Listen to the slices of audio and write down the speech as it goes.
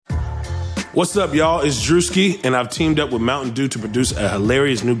What's up, y'all? It's Drewski, and I've teamed up with Mountain Dew to produce a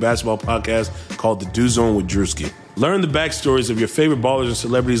hilarious new basketball podcast called The Dew Zone with Drewski. Learn the backstories of your favorite ballers and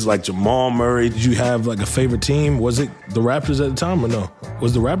celebrities like Jamal Murray. Did you have like a favorite team? Was it the Raptors at the time or no?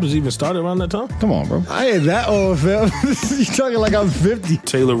 Was the Raptors even started around that time? Come on, bro. I ain't that old, fam. You talking like I'm 50.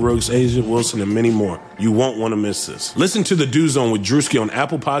 Taylor Rooks, Asia Wilson, and many more. You won't want to miss this. Listen to The Dew Zone with Drewski on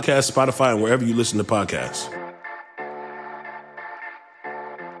Apple Podcasts, Spotify, and wherever you listen to podcasts.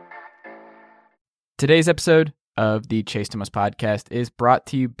 Today's episode of the Chase Thomas podcast is brought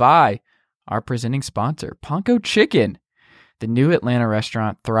to you by our presenting sponsor, Ponko Chicken. The new Atlanta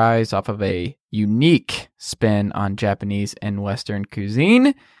restaurant thrives off of a unique spin on Japanese and Western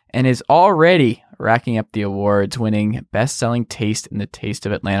cuisine and is already racking up the awards, winning best-selling taste in the Taste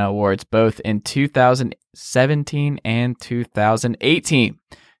of Atlanta Awards, both in 2017 and 2018.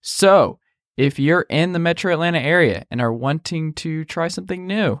 So, if you're in the Metro Atlanta area and are wanting to try something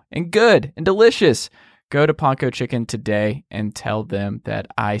new and good and delicious, go to Ponko Chicken today and tell them that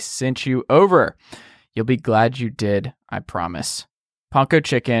I sent you over. You'll be glad you did, I promise. Ponko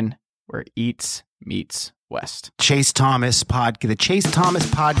Chicken, where eats meets West. The Chase Thomas podcast.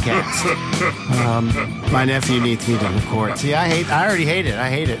 My nephew needs me to record. See, I already hate it. I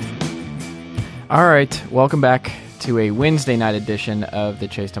hate it. All right, welcome back to a Wednesday night edition of the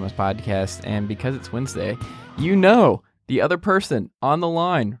Chase Thomas podcast. And because it's Wednesday, you know the other person on the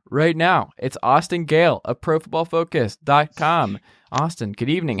line right now. It's Austin Gayle of ProFootballFocus.com. Austin, good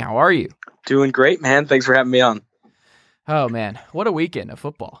evening. How are you? Doing great, man. Thanks for having me on. Oh, man. What a weekend of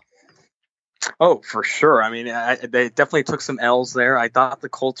football. Oh, for sure. I mean, they definitely took some L's there. I thought the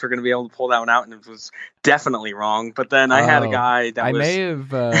Colts were going to be able to pull that one out, and it was definitely wrong. But then I had a guy that I was... may have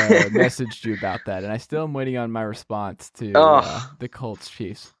messaged you about that, and I still am waiting on my response to the Colts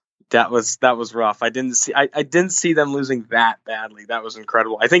Chiefs. That was rough. I didn't see them losing that badly. That was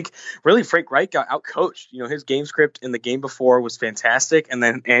incredible. I think really Frank Reich got outcoached. You know, his game script in the game before was fantastic, and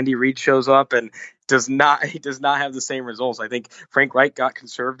then Andy Reid shows up and does not have the same results. I think Frank Reich got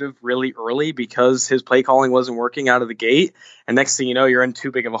conservative really early because his play calling wasn't working out of the gate. And next thing you know, you're in too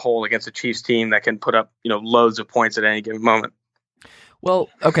big of a hole against a Chiefs team that can put up, loads of points at any given moment. Well,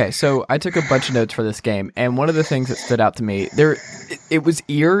 okay, so I took a bunch of notes for this game, and one of the things that stood out to me, it was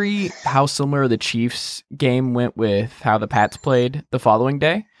eerie how similar the Chiefs game went with how the Pats played the following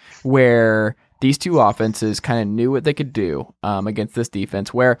day, where these two offenses kind of knew what they could do against this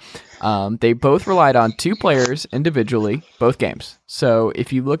defense, where they both relied on two players individually, both games. So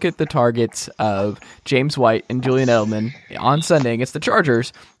if you look at the targets of James White and Julian Edelman on Sunday against the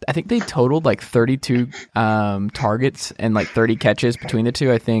Chargers, I think they totaled like 32 targets and like 30 catches between the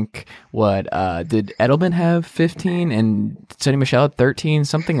two. I think, did Edelman have 15 and Sonny Michel had 13,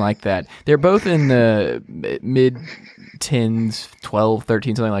 something like that. They're both in the mid-10s, 12,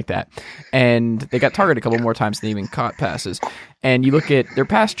 13, something like that. And they got targeted a couple more times than even caught passes. And you look at their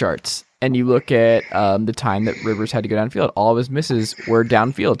pass charts, and you look at the time that Rivers had to go downfield. All of his misses were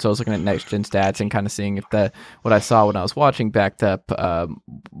downfield. So I was looking at next-gen stats and kind of seeing if what I saw when I was watching backed up kind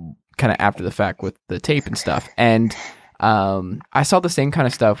of after the fact with the tape and stuff. And I saw the same kind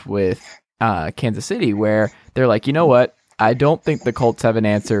of stuff with Kansas City, where they're like, you know what? I don't think the Colts have an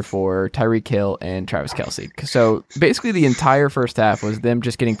answer for Tyreek Hill and Travis Kelce. So basically the entire first half was them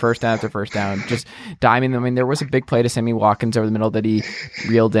just getting first down after first down, just diming them. I mean, there was a big play to Sammy Watkins over the middle that he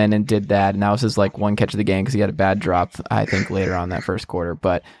reeled in and did that. And that was his one catch of the game because he had a bad drop, I think, later on that first quarter.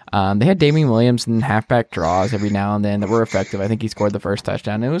 But they had Damian Williams and halfback draws every now and then that were effective. I think he scored the first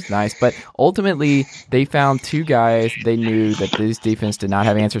touchdown. It was nice. But ultimately, they found two guys they knew that this defense did not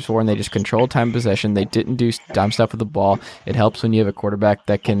have answers for, and they just controlled time of possession. They didn't do dumb stuff with the ball. It helps when you have a quarterback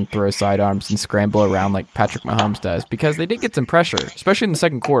that can throw sidearms and scramble around like Patrick Mahomes does, because they did get some pressure, especially in the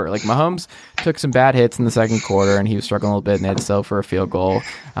second quarter. Like Mahomes took some bad hits in the second quarter, and he was struggling a little bit, and they had to settle for a field goal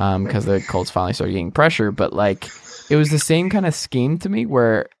because the Colts finally started getting pressure. But it was the same kind of scheme to me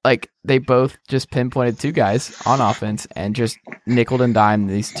where they both just pinpointed two guys on offense and just nickeled and dimed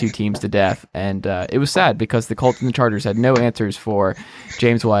these two teams to death. And it was sad because the Colts and the Chargers had no answers for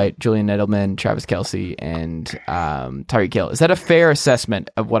James White, Julian Edelman, Travis Kelce, and Tyreek Hill. Is that a fair assessment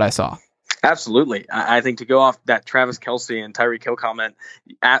of what I saw? Absolutely. I think to go off that Travis Kelce and Tyreek Hill comment,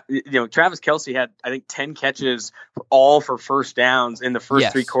 Travis Kelce had, I think, 10 catches all for first downs in the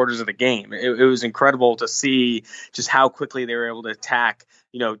first three quarters of the game. It was incredible to see just how quickly they were able to attack,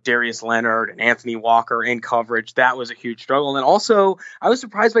 Darius Leonard and Anthony Walker in coverage. That was a huge struggle. And then also, I was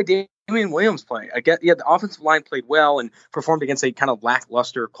surprised by Damian Damian Williams play. I get, yeah, the offensive line played well and performed against a kind of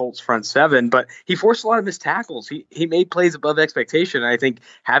lackluster Colts front seven, but he forced a lot of missed tackles. He made plays above expectation. And I think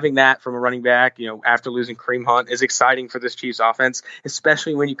having that from a running back, after losing Kareem Hunt, is exciting for this Chiefs offense,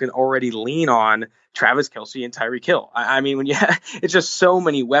 especially when you can already lean on Travis Kelce and Tyreek Hill. I mean, when it's just so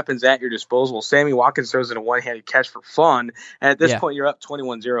many weapons at your disposal. Sammy Watkins throws in a one-handed catch for fun. And at this point, you're up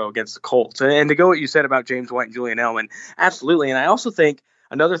 21-0 against the Colts. And to go what you said about James White and Julian Edelman, absolutely. And I also think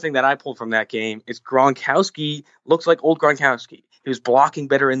another thing that I pulled from that game is Gronkowski looks like old Gronkowski. He was blocking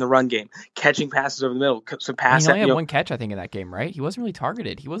better in the run game, catching passes over the middle. Some pass. He only had one catch, I think, in that game, right? He wasn't really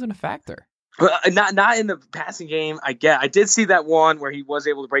targeted. He wasn't a factor. Not in the passing game. I did see that one where he was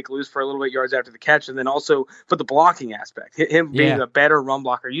able to break loose for a little bit yards after the catch, and then also for the blocking aspect, him being a better run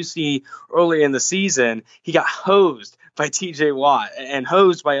blocker. You see early in the season, he got hosed by TJ Watt and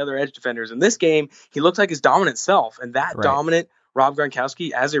hosed by other edge defenders. In this game, he looked like his dominant self, and that dominant Rob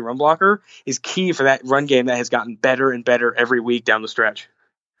Gronkowski as a run blocker is key for that run game that has gotten better and better every week down the stretch.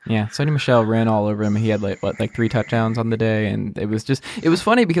 Yeah, Sonny Michel ran all over him. He had like 3 touchdowns on the day, and it was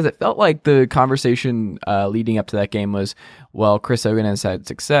funny because it felt like the conversation leading up to that game was, well, Chris Hogan has had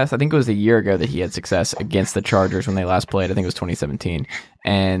success. I think it was a year ago that he had success against the Chargers when they last played. I think it was 2017,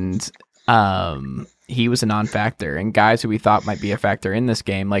 and he was a non-factor, and guys who we thought might be a factor in this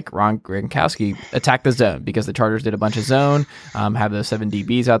game, like Ron Gronkowski, attacked the zone because the Chargers did a bunch of zone, have those 7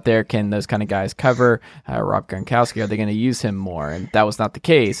 DBs out there. Can those kind of guys cover Rob Gronkowski? Are they going to use him more? And that was not the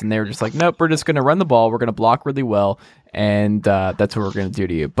case. And they were just like, nope, we're just going to run the ball. We're going to block really well. And that's what we're going to do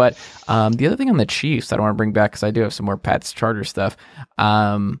to you. But the other thing on the Chiefs, I don't want to bring back because I do have some more Pats Chargers stuff.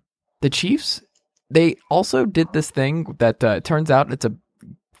 The Chiefs, they also did this thing that it turns out it's a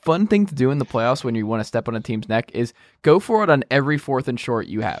fun thing to do in the playoffs when you want to step on a team's neck is go for it on every 4th and short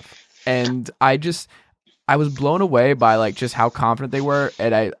you have. And I was blown away by like just how confident they were,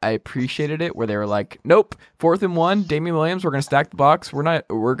 and I appreciated it where they were like, nope, 4th and 1, Damian Williams, we're going to stack the box. We're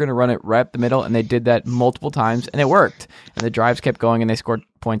going to run it right up the middle. And they did that multiple times and it worked. And the drives kept going and they scored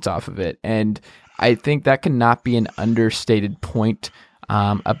points off of it. And I think that cannot be an understated point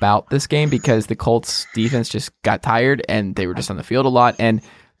about this game because the Colts defense just got tired and they were just on the field a lot. And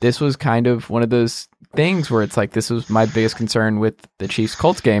this was kind of one of those things where it's like, this was my biggest concern with the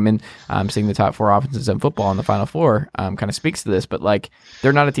Chiefs-Colts game, and seeing the top 4 offenses in football on the Final Four kind of speaks to this, but like,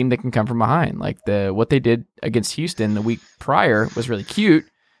 they're not a team that can come from behind. Like what they did against Houston the week prior was really cute,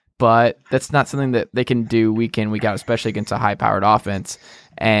 but that's not something that they can do week in, week out, especially against a high-powered offense.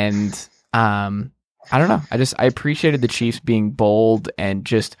 And I don't know. I appreciated the Chiefs being bold and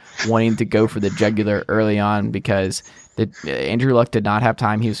just wanting to go for the jugular early on because Andrew Luck did not have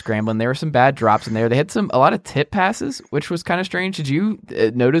time. He was scrambling. There were some bad drops in there. They had a lot of tip passes, which was kind of strange. Did you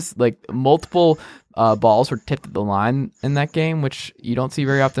notice like multiple balls were tipped at the line in that game, which you don't see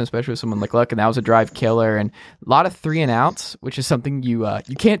very often, especially with someone like Luck, and that was a drive killer. And a lot of 3 and outs, which is something you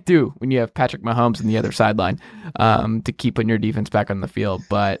can't do when you have Patrick Mahomes on the other sideline to keep putting your defense back on the field.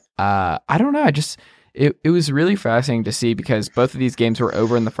 But I don't know. It was really fascinating to see because both of these games were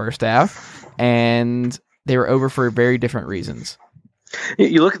over in the first half, and they were over for very different reasons.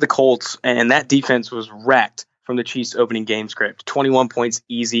 You look at the Colts, and that defense was wrecked from the Chiefs' opening game script. 21 points,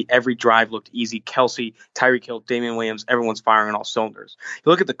 easy. Every drive looked easy. Kelce, Tyreek Hill, Damian Williams, everyone's firing on all cylinders.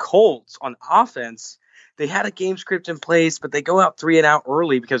 You look at the Colts on offense, they had a game script in place, but they go out 3 and out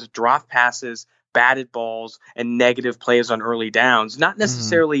early because of drop passes, batted balls, and negative plays on early downs. Not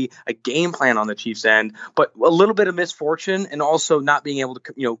necessarily a game plan on the Chiefs' end, but a little bit of misfortune and also not being able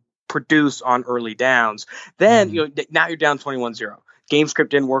to, produce on early downs. Then, now you're down 21-0. Game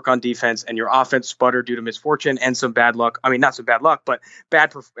script didn't work on defense, and your offense sputtered due to misfortune and some bad luck. I mean, not some bad luck, but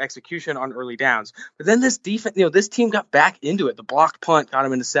bad execution on early downs. But then this defense, this team got back into it. The blocked punt got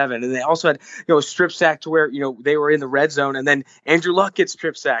them into 7, and they also had, a strip sack to where, they were in the red zone, and then Andrew Luck gets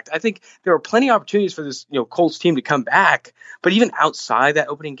strip sacked. I think there were plenty of opportunities for this, Colts team to come back. But even outside that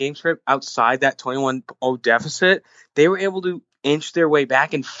opening game script, outside that 21-0 deficit, they were able to inch their way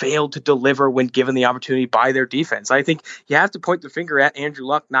back and failed to deliver when given the opportunity by their defense. I think you have to point the finger at Andrew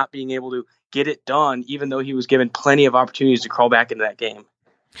Luck not being able to get it done, even though he was given plenty of opportunities to crawl back into that game.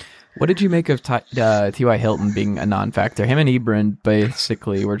 What did you make of T.Y. Hilton being a non-factor? Him and Ebron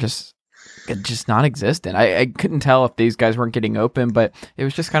basically were just non-existent. I couldn't tell if these guys weren't getting open, but it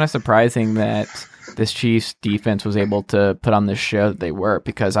was just kind of surprising that this Chiefs defense was able to put on this show that they were,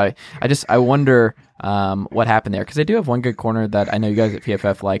 because I wonder what happened there, because they do have one good corner that I know you guys at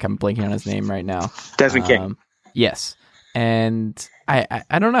PFF like. I'm blanking on his name right now. Desmond King. Yes. And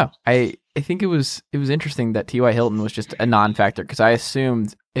I don't know. I think it was interesting that T.Y. Hilton was just a non-factor because I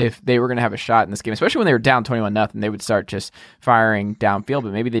assumed if they were going to have a shot in this game, especially when they were down 21-0, they would start just firing downfield,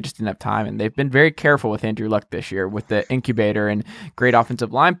 but maybe they just didn't have time. And they've been very careful with Andrew Luck this year with the incubator and great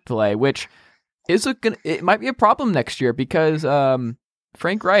offensive line play, which it might be a problem next year because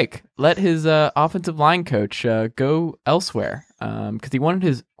Frank Reich let his offensive line coach go elsewhere because he wanted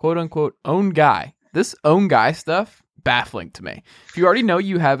his quote-unquote own guy. This own guy stuff, baffling to me. If you already know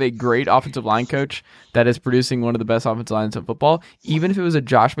you have a great offensive line coach that is producing one of the best offensive lines in football, even if it was a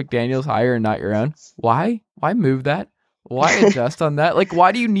Josh McDaniels hire and not your own, why move that? Why adjust on that? Like,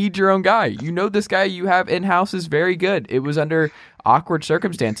 why do you need your own guy? You know this guy you have in-house is very good. It was under awkward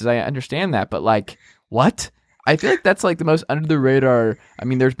circumstances. I understand that, but like, what? I feel like that's like the most under the radar. I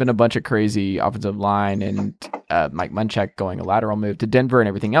mean, there's been a bunch of crazy offensive line and Mike Munchak going a lateral move to Denver and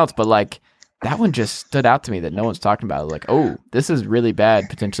everything else, but like, that one just stood out to me that no one's talking about. Like, oh, this is really bad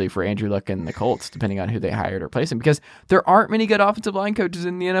potentially for Andrew Luck and the Colts, depending on who they hired or replace him, because there aren't many good offensive line coaches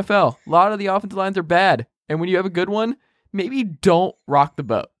in the NFL. A lot of the offensive lines are bad. And when you have a good one, maybe don't rock the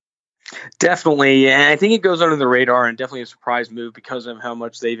boat. Definitely, and I think it goes under the radar and definitely a surprise move because of how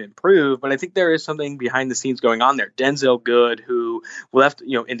much they've improved. But I think there is something behind the scenes going on there. Denzel Good, who left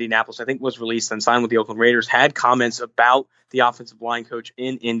Indianapolis, I think was released and signed with the Oakland Raiders, had comments about the offensive line coach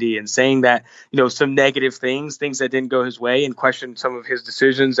in Indy and saying that some negative things that didn't go his way, and questioned some of his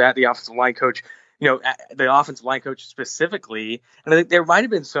decisions at the offensive line coach. The offensive line coach specifically. And I think there might have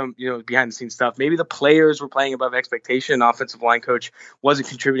been some, behind the scenes stuff. Maybe the players were playing above expectation. Offensive line coach wasn't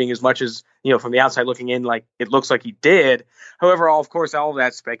contributing as much as, from the outside looking in, like it looks like he did. However, all of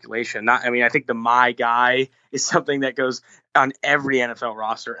that's speculation. I think the my guy is something that goes on every NFL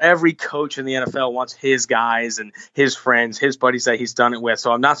roster. Every coach in the NFL wants his guys and his friends, his buddies that he's done it with.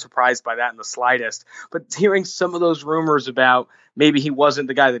 So I'm not surprised by that in the slightest. But hearing some of those rumors about maybe he wasn't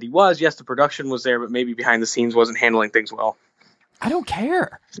the guy that he was. Yes, the production was there, but maybe behind the scenes wasn't handling things well. I don't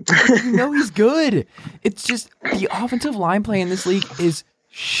care. He's good. It's just the offensive line play in this league is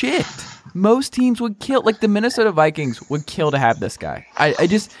shit. Most teams would kill, like the Minnesota Vikings would kill to have this guy.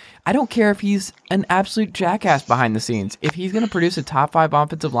 I don't care if he's an absolute jackass behind the scenes. If he's going to produce a top 5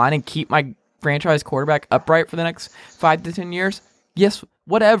 offensive line and keep my franchise quarterback upright for the next 5 to 10 years, yes,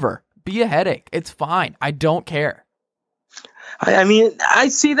 whatever. Be a headache. It's fine. I don't care. I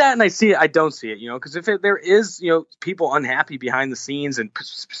see that and I see it. I don't see it, because if there is, people unhappy behind the scenes and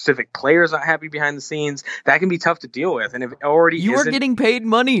specific players not happy behind the scenes, that can be tough to deal with. And if it already you are getting paid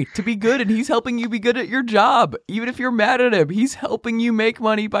money to be good, and he's helping you be good at your job. Even if you're mad at him, he's helping you make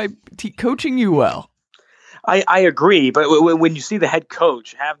money by coaching you well. I agree, but when you see the head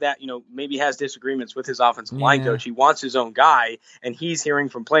coach have that, maybe has disagreements with his offensive line coach, he wants his own guy, and he's hearing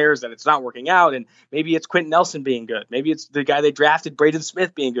from players that it's not working out, and maybe it's Quentin Nelson being good, maybe it's the guy they drafted, Braden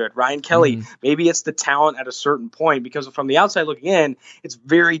Smith, being good, Ryan Kelly, maybe it's the talent at a certain point, because from the outside looking in, it's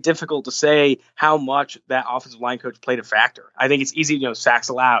very difficult to say how much that offensive line coach played a factor. I think it's easy, sacks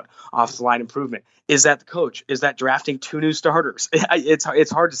allowed, offensive line improvement. Is that the coach? Is that drafting 2 new starters?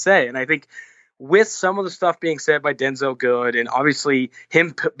 It's hard to say, and I think with some of the stuff being said by Denzel Good and obviously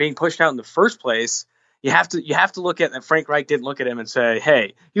him being pushed out in the first place, you have to look at that. Frank Reich didn't look at him and say,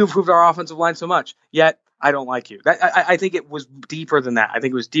 hey, you improved our offensive line so much, yet I don't like you. I think it was deeper than that. I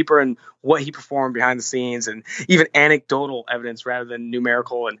think it was deeper in what he performed behind the scenes and even anecdotal evidence rather than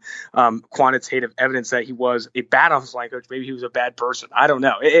numerical and quantitative evidence that he was a bad offensive line coach. Maybe he was a bad person. I don't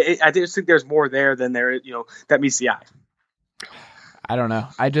know. I just think there's more there than there, that meets the eye. I don't know.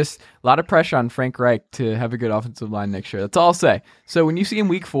 A lot of pressure on Frank Reich to have a good offensive line next year. That's all I'll say. So when you see in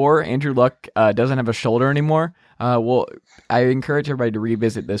week 4, Andrew Luck doesn't have a shoulder anymore, I encourage everybody to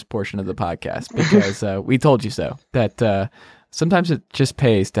revisit this portion of the podcast because we told you so. That sometimes it just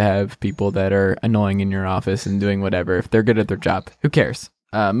pays to have people that are annoying in your office and doing whatever. If they're good at their job, who cares?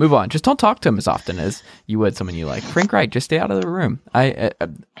 Move on. Just don't talk to him as often as you would someone you like. Frank Reich, just stay out of the room. I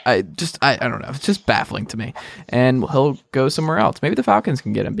don't know. It's just baffling to me. And he'll go somewhere else. Maybe the Falcons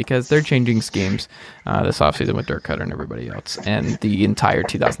can get him because they're changing schemes this offseason with Dirk Cutter and everybody else and the entire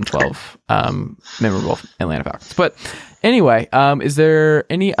 2012 memorable Atlanta Falcons. But anyway, is there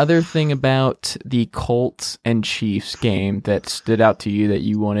any other thing about the Colts and Chiefs game that stood out to you that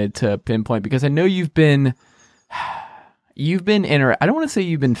you wanted to pinpoint? Because I know you've been I don't want to say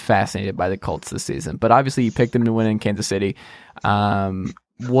you've been fascinated by the Colts this season, but obviously you picked them to win in Kansas City.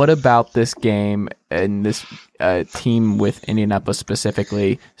 What about this game and this team with Indianapolis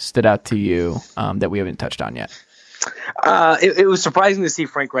specifically stood out to you that we haven't touched on yet? It was surprising to see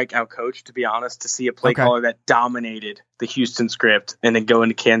Frank Reich outcoached, to be honest, to see a play caller that dominated the Houston script and then go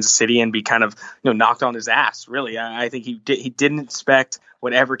into Kansas City and be kind of knocked on his ass. Really, I think he didn't expect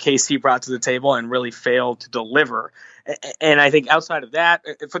whatever KC brought to the table and really failed to deliver. And I think outside of that,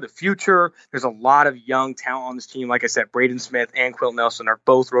 for the future, there's a lot of young talent on this team. Like I said, Braden Smith and Quentin Nelson are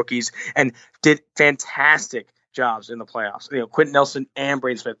both rookies and did fantastic jobs in the playoffs. Quentin Nelson and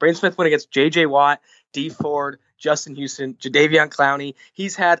Braden Smith. Braden Smith went against J.J. Watt, D. Ford, Justin Houston, Jadeveon Clowney.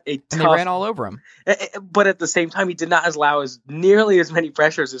 He's had a tough... And they ran all over him. But at the same time, he did not allow nearly as many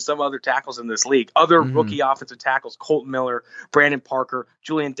pressures as some other tackles in this league. Other rookie offensive tackles, Colton Miller, Brandon Parker,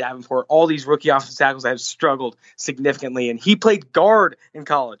 Julian Davenport, all these rookie offensive tackles that have struggled significantly. And he played guard in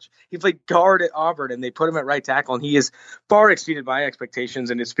college. He played guard at Auburn, and they put him at right tackle, and he is far exceeded my expectations,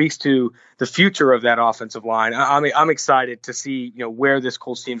 and it speaks to the future of that offensive line. I'm excited to see where this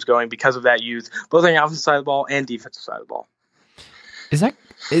Colts team's going because of that youth, both on the offensive side of the ball and defensive side of the ball.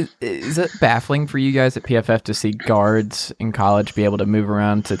 Is that baffling for you guys at PFF to see guards in college be able to move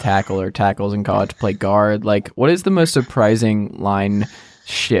around to tackle or tackles in college to play guard? Like, what is the most surprising line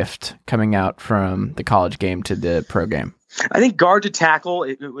shift coming out from the college game to the pro game? I think guard to tackle,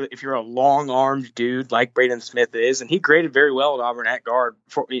 if you're a long-armed dude like Braden Smith is, and he graded very well at Auburn at guard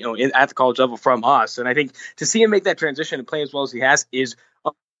for, at the college level from us. And I think to see him make that transition and play as well as he has is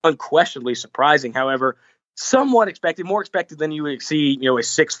unquestionably surprising. However, somewhat expected, more expected than you would see, a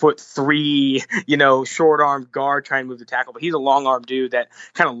 6'3", short-armed guard trying to move the tackle. But he's a long-armed dude that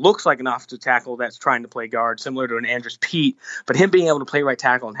kind of looks like an offensive tackle that's trying to play guard, similar to an Andrus Peat. But him being able to play right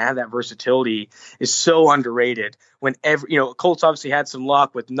tackle and have that versatility is so underrated. Colts obviously had some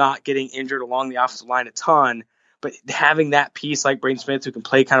luck with not getting injured along the offensive line a ton. But having that piece like Braden Smith who can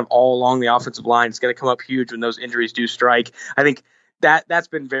play kind of all along the offensive line is going to come up huge when those injuries do strike. I think that's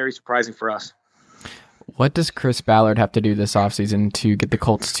been very surprising for us. What does Chris Ballard have to do this offseason to get the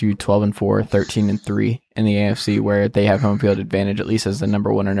Colts to 12-4, 13-3 in the AFC, where they have home field advantage, at least as the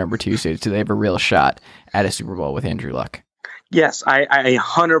number 1 or number 2 seed? Do they have a real shot at a Super Bowl with Andrew Luck? Yes, I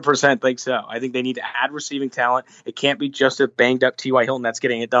 100% think so. I think they need to add receiving talent. It can't be just a banged-up T.Y. Hilton that's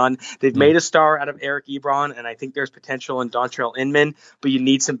getting it done. They've made a star out of Eric Ebron, and I think there's potential in Dontrell Inman, but you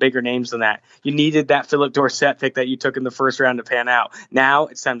need some bigger names than that. You needed that Phillip Dorsett pick that you took in the first round to pan out. Now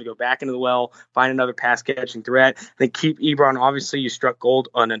it's time to go back into the well, find another pass-catching threat. Then keep Ebron. Obviously, you struck gold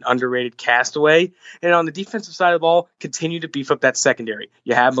on an underrated castaway. And on the defensive side of the ball, continue to beef up that secondary.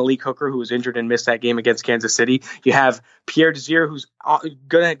 You have Malik Hooker, who was injured and missed that game against Kansas City. You have Pierre Desir, who's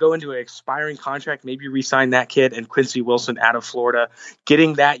going to go into an expiring contract, maybe re-sign that kid, and Quincy Wilson out of Florida.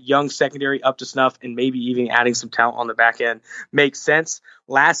 Getting that young secondary up to snuff and maybe even adding some talent on the back end makes sense.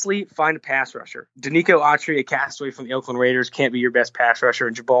 Lastly, find a pass rusher. Danico Autry, a castaway from the Oakland Raiders, can't be your best pass rusher,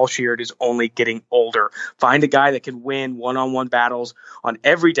 and Jabal Sheard is only getting older. Find a guy that can win one-on-one battles on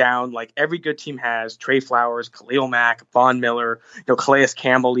every down, like every good team has. Trey Flowers, Khalil Mack, Von Miller, Calais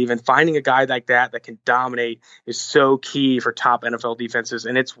Campbell even. Finding a guy like that can dominate is so key for top NFL defenses,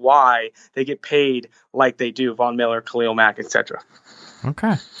 and it's why they get paid like they do. Von Miller, Khalil Mack, etc.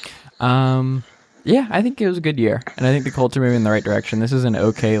 Okay. Yeah, I think it was a good year, and I think the Colts are moving in the right direction. This is an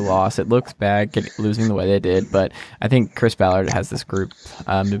okay loss. It looks bad losing the way they did, but I think Chris Ballard has this group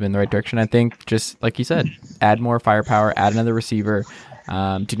moving in the right direction. I think, just like you said, add more firepower, add another receiver.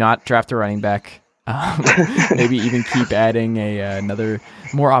 Do not draft a running back. Maybe even keep adding another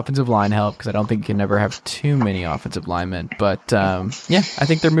more offensive line help, because I don't think you can never have too many offensive linemen. But yeah, I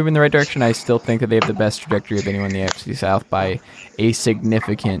think they're moving in the right direction. I still think that they have the best trajectory of anyone in the AFC South by a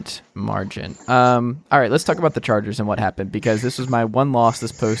significant margin. All right, let's talk about the Chargers and what happened, because this was my one loss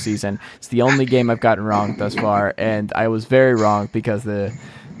this postseason. It's the only game I've gotten wrong thus far, and I was very wrong because the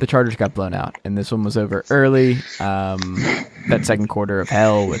Chargers got blown out, and this one was over early. That second quarter of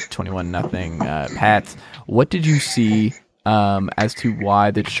hell with 21-0 Pats. What did you see as to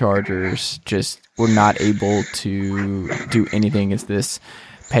why the Chargers just were not able to do anything against this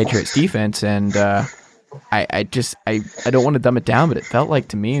Patriots defense? And I don't want to dumb it down, but it felt like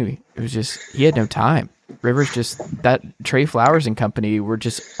to me it was just he had no time. Rivers that Trey Flowers and company were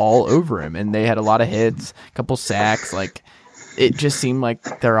just all over him, and they had a lot of hits, a couple sacks, like. It just seemed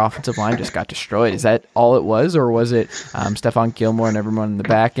like their offensive line just got destroyed. Is that all it was, or was it Stephon Gilmore and everyone in the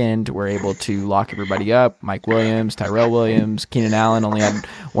back end were able to lock everybody up? Mike Williams, Tyrell Williams, Keenan Allen only had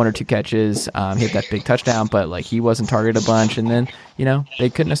 1 or 2 catches. He had that big touchdown, but he wasn't targeted a bunch. And then, they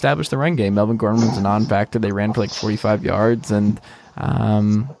couldn't establish the run game. Melvin Gordon was a non-factor. They ran for 45 yards. And,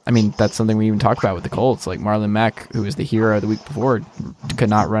 that's something we even talked about with the Colts. Marlon Mack, who was the hero the week before, could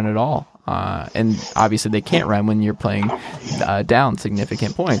not run at all. and obviously they can't run when you're playing down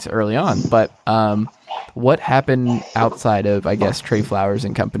significant points early on. But what happened outside of, I guess, Trey Flowers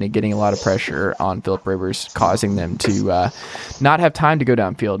and company getting a lot of pressure on Phillip Rivers, causing them to not have time to go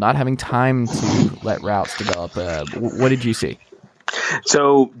downfield, not having time to let routes develop? What did you see?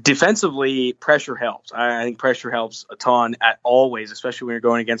 So defensively, pressure helps. I think pressure helps a ton always, especially when you're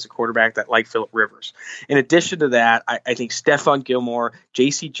going against a quarterback that like Phillip Rivers. In addition to that, I think Stephon Gilmore,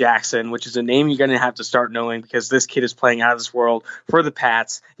 J.C. Jackson, which is a name you're going to have to start knowing because this kid is playing out of this world for the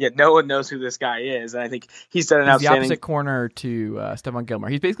Pats, yet no one knows who this guy is. And I think he's done an outstanding... He's the opposite corner to Stephon Gilmore.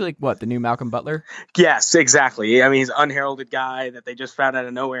 He's basically like, what, the new Malcolm Butler? Yes, exactly. I mean, he's an unheralded guy that they just found out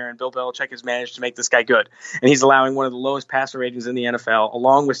of nowhere, and Bill Belichick has managed to make this guy good. And he's allowing one of the lowest passer ratings in the NFL,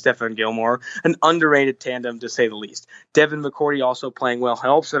 along with Stephon Gilmore, an underrated tandem to say the least. Devin McCourty also playing well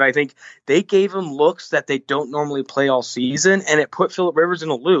helps, and I think they gave him looks that they don't normally play all season, and it put Phillip Rivers in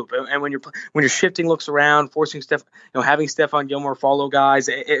a loop. And when you're shifting looks around, forcing having Stephon Gilmore follow guys,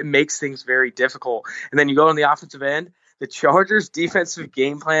 it makes things very difficult. And then you go on the offensive end. The Chargers' defensive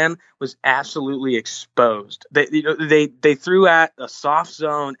game plan was absolutely exposed. They threw at a soft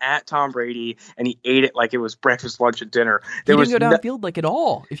zone at Tom Brady, and he ate it like it was breakfast, lunch, and dinner. He didn't go downfield like at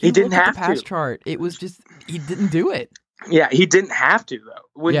all. If you look at the pass chart, it was just he didn't do it. Yeah, he didn't have to, though.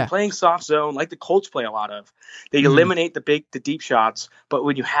 When you're playing soft zone, like the Colts play a lot of, they eliminate the deep shots. But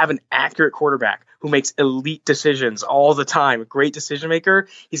when you have an accurate quarterback who makes elite decisions all the time, a great decision maker,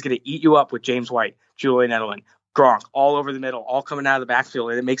 he's going to eat you up with James White, Julian Edelman, Gronk, all over the middle, all coming out of the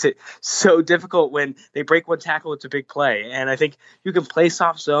backfield. And it makes it so difficult when they break one tackle, it's a big play. And I think you can play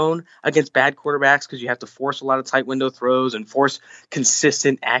soft zone against bad quarterbacks because you have to force a lot of tight window throws and force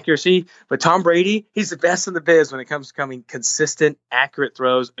consistent accuracy. But Tom Brady, he's the best in the biz when it comes to coming consistent, accurate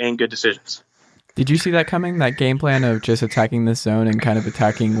throws and good decisions. Did you see that coming, that game plan of just attacking this zone and kind of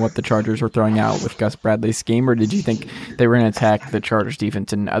attacking what the Chargers were throwing out with Gus Bradley's scheme, or did you think they were going to attack the Chargers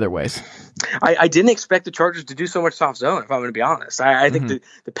defense in other ways? I didn't expect the Chargers to do so much soft zone, if I'm going to be honest. I think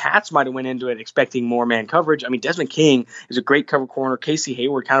the Pats might have went into it expecting more man coverage. I mean, Desmond King is a great cover corner. Casey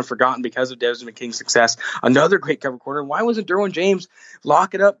Hayward kind of forgotten because of Desmond King's success. Another great cover corner. Why wasn't Derwin James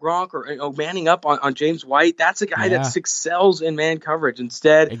locking up Gronk or manning up on James White? That's a guy that excels in man coverage.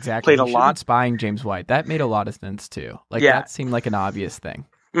 Instead, played a lot. Spying James White. That made a lot of sense, too. That seemed like an obvious thing.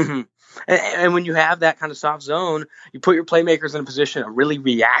 Mm-hmm. And when you have that kind of soft zone, you put your playmakers in a position, a really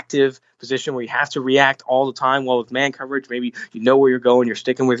reactive position where you have to react all the time. Well, with man coverage, maybe you know where you're going, you're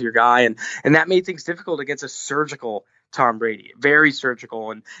sticking with your guy. And that made things difficult against a surgical Tom Brady, very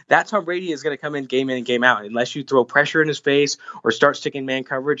surgical. And that Tom Brady is going to come in and game out. Unless you throw pressure in his face or start sticking man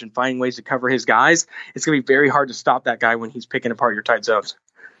coverage and finding ways to cover his guys, it's going to be very hard to stop that guy when he's picking apart your tight zones.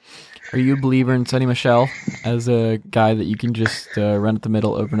 Are you a believer in Sonny Michel as a guy that you can just run at the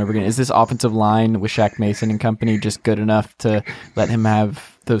middle over and over again? Is this offensive line with Shaq Mason and company just good enough to let him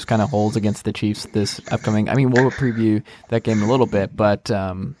have those kind of holes against the Chiefs this upcoming? I mean, we'll preview that game a little bit, but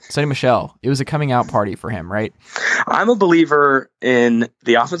Sonny Michel, it was a coming out party for him, right? I'm a believer in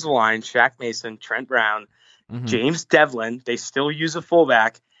the offensive line, Shaq Mason, Trent Brown, James Devlin. They still use a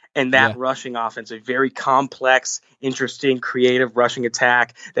fullback. And that rushing offense, a very complex, interesting, creative rushing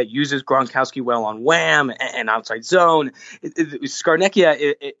attack that uses Gronkowski well on wham and outside zone.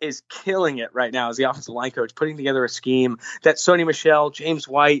 Scarnecchia is killing it right now as the offensive line coach, putting together a scheme that Sonny Michel, James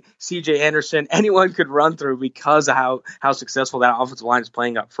White, C.J. Anderson, anyone could run through because of how successful that offensive line is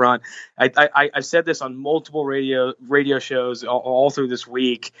playing up front. I've said this on multiple radio shows all through this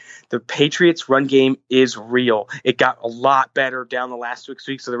week. The Patriots' run game is real. It got a lot better down the last 6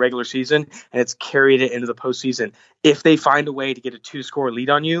 weeks of the regular season, and it's carried it into the postseason. If they find a way to get a 2-score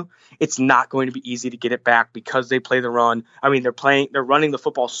lead on you, it's not going to be easy to get it back because they play the run. I mean, they're running the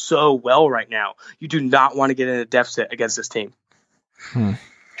football so well right now. You do not want to get in a deficit against this team. Well,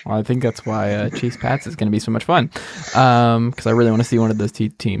 I think that's why Chiefs Pats is going to be so much fun, because I really want to see one of those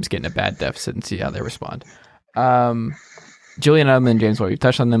teams get in a bad deficit and see how they respond. Julian Edelman and James White, we've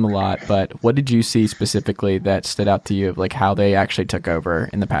touched on them a lot, but what did you see specifically that stood out to you of like how they actually took over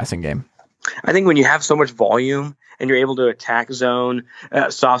in the passing game? I think when you have so much volume and you're able to attack zone,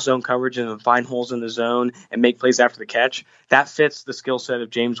 soft zone coverage and find holes in the zone and make plays after the catch, that fits the skill set of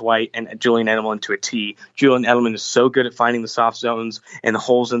James White and Julian Edelman to a T. Julian Edelman is so good at finding the soft zones and the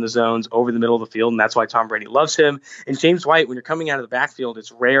holes in the zones over the middle of the field, and that's why Tom Brady loves him. And James White, when you're coming out of the backfield,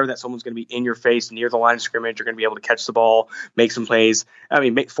 it's rare that someone's going to be in your face near the line of scrimmage. You're going to be able to catch the ball, make some plays,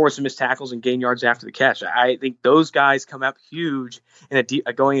 force some missed tackles and gain yards after the catch. I think those guys come up huge in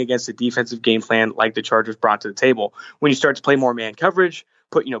going against a defensive game plan like the Chargers brought to the table. When you start to play more man coverage,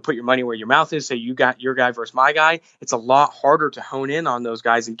 put your money where your mouth is. Say you got your guy versus my guy. It's a lot harder to hone in on those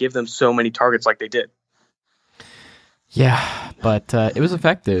guys and give them so many targets like they did. Yeah, but it was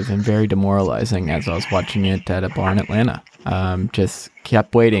effective and very demoralizing as I was watching it at a bar in Atlanta. Just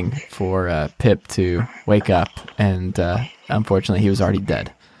kept waiting for Pip to wake up, and unfortunately he was already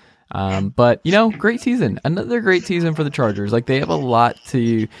dead. But, great season. Another great season for the Chargers. Like, they have a lot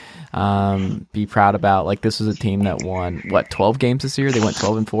to be proud about. Like, this was a team that won, 12 games this year? They went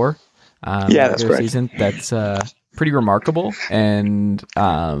 12-4. Yeah, that's correct. Season. That's pretty remarkable. And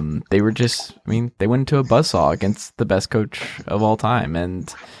they were they went into a buzzsaw against the best coach of all time.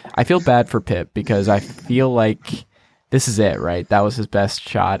 And I feel bad for Pip because I feel like this is it, right? That was his best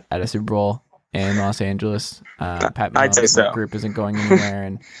shot at a Super Bowl in Los Angeles. Pat I'd say so. Group isn't going anywhere,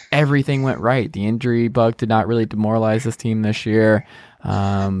 and everything went right. The injury bug did not really demoralize this team this year.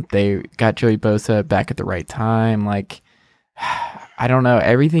 They got Joey Bosa back at the right time. Like, I don't know.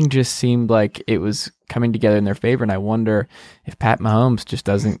 Everything just seemed like it was coming together in their favor, and I wonder if Pat Mahomes just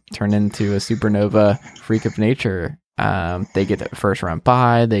doesn't turn into a supernova freak of nature. They get that first round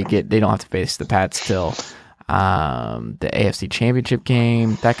bye. They don't have to face the Pats till the AFC Championship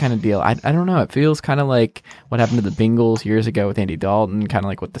game, that kind of deal. I don't know. It feels kind of like what happened to the Bengals years ago with Andy Dalton, kind of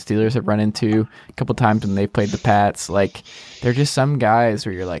like what the Steelers have run into a couple times when they've played the Pats. Like, they're just some guys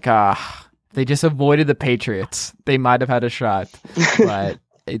where you're like, they just avoided the Patriots. They might have had a shot, but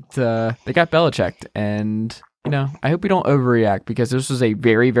they got Belichick, and I hope we don't overreact because this was a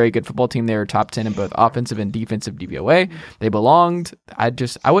very, very good football team. They were top 10 in both offensive and defensive DVOA. They belonged. I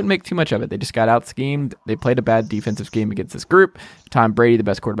wouldn't make too much of it. They just got out schemed. They played a bad defensive scheme against this group. Tom Brady, the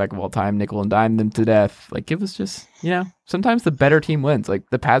best quarterback of all time, nickel and dime them to death. Like, it was just, sometimes the better team wins. Like,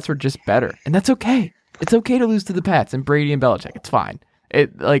 the Pats were just better, and that's okay. It's okay to lose to the Pats and Brady and Belichick. It's fine.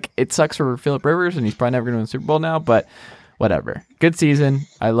 It sucks for Phillip Rivers, and he's probably never going to win the Super Bowl now, but whatever. Good season.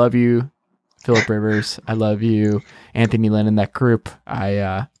 I love you, Phillip Rivers. I love you, Anthony Lynn, and that group.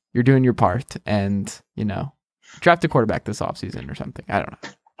 You're doing your part, and draft a quarterback this offseason or something. I don't know.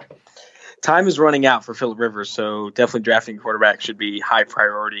 Time is running out for Phillip Rivers, so definitely drafting a quarterback should be high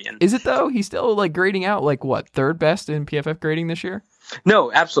priority. And is it though? He's still grading out third best in PFF grading this year?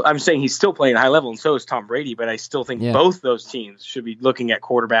 No, absolutely. I'm saying he's still playing at a high level, and so is Tom Brady. But I still think both those teams should be looking at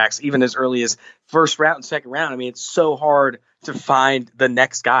quarterbacks even as early as first round and second round. I mean, it's so hard to find the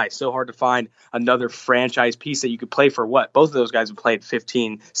next guy, so hard to find another franchise piece that you could play for. Both of those guys have played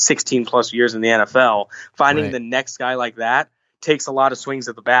 15, 16 plus years in the NFL. Finding the next guy like that takes a lot of swings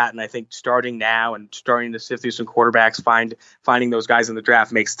at the bat, and I think starting now and starting to sift through some quarterbacks, finding those guys in the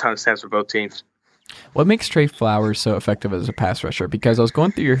draft makes a ton of sense for both teams. What makes Trey Flowers so effective as a pass rusher? Because I was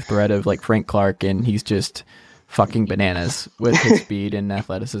going through your thread of Frank Clark, and he's just fucking bananas with his speed and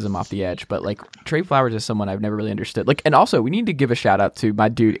athleticism off the edge. But Trey Flowers is someone I've never really understood. And also we need to give a shout out to my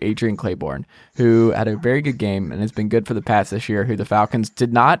dude Adrian Claiborne, who had a very good game and has been good for the Pats this year, who the Falcons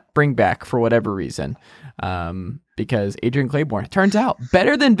did not bring back for whatever reason. Because Adrian Claiborne turns out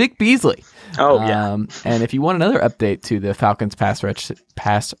better than Vic Beasley. Oh yeah. And if you want another update to the Falcons pass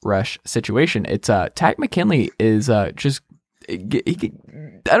rush situation, it's Takk McKinley is just. I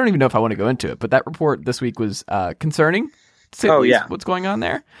don't even know if I want to go into it, but that report this week was concerning. To say at least what's going on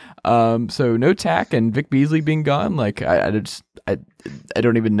there? So no Takk and Vic Beasley being gone. I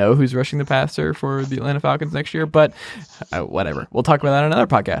don't even know who's rushing the passer for the Atlanta Falcons next year. But whatever, we'll talk about that on another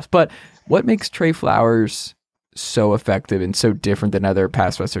podcast. But what makes Trey Flowers so effective and so different than other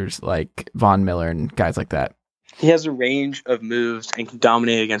pass rushers like Von Miller and guys like that? He has a range of moves and can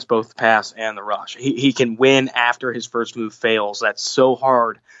dominate against both the pass and the rush. He can win after his first move fails. That's so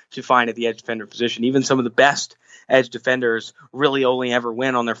hard to find at the edge defender position. Even some of the best edge defenders really only ever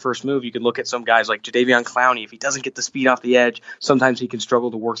win on their first move. You could look at some guys like Jadeveon Clowney. If he doesn't get the speed off the edge, sometimes he can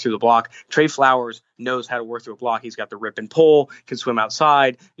struggle to work through the block. Trey Flowers knows how to work through a block. He's got the rip and pull, can swim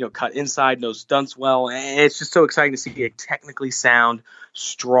outside, cut inside, knows stunts well. And it's just so exciting to see a technically sound,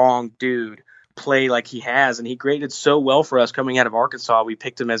 strong dude play like he has, and he graded so well for us coming out of Arkansas. We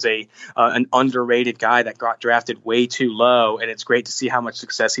picked him as an underrated guy that got drafted way too low, and it's great to see how much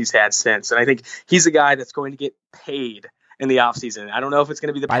success he's had since. And I think he's a guy that's going to get paid in the offseason. I don't know if it's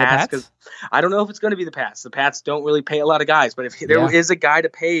going to be the Pats, because I don't know if it's going to be the Pats. The Pats don't really pay a lot of guys, but if there is a guy to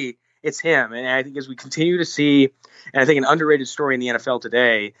pay, it's him. And I think as we continue to see, and I think an underrated story in the NFL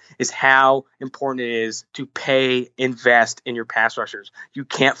today is how important it is to invest in your pass rushers. You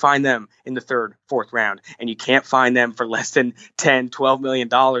can't find them in the third, fourth round, and you can't find them for less than $10, $12 million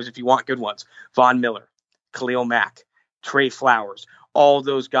if you want good ones. Von Miller, Khalil Mack, Trey Flowers, all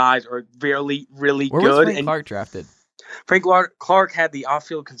those guys are really, really good. Where was Frank Clark drafted? Frank Clark had the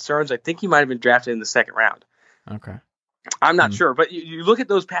off-field concerns. I think he might have been drafted in the second round. Okay. I'm not sure, but you look at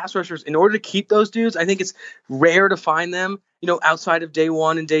those pass rushers. In order to keep those dudes, I think it's rare to find them, outside of day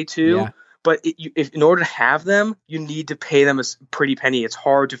one and day two. Yeah. But if in order to have them, you need to pay them a pretty penny. It's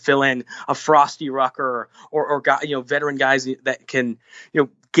hard to fill in a Frosty Rucker or veteran guys that can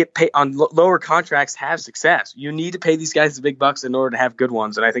get paid on lower contracts, have success. You need to pay these guys the big bucks in order to have good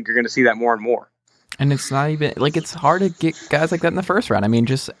ones, and I think you're going to see that more and more. And it's not even it's hard to get guys like that in the first round. I mean,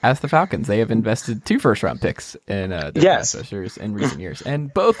 just ask the Falcons. They have invested 2 first-round picks in their pass rushers in recent years,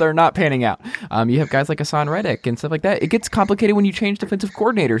 and both are not panning out. You have guys like Hassan Reddick and stuff like that. It gets complicated when you change defensive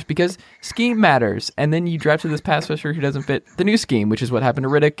coordinators because scheme matters, and then you drafted this pass rusher who doesn't fit the new scheme, which is what happened to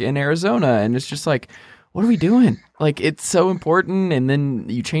Reddick in Arizona, and it's just like, what are we doing? It's so important, and then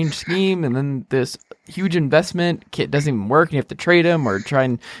you change scheme, and then this huge investment doesn't even work, and you have to trade him or try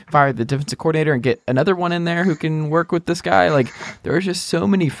and fire the defensive coordinator and get another one in there who can work with this guy. There are just so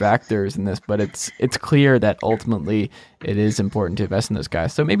many factors in this, but it's clear that ultimately it is important to invest in those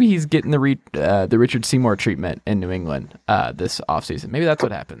guys. So maybe he's getting the Richard Seymour treatment in New England this offseason. Maybe that's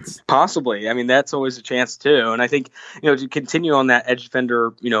what happens. Possibly. I mean, that's always a chance too. And I think, to continue on that edge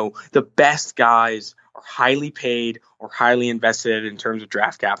defender, the best guys are highly paid or highly invested in terms of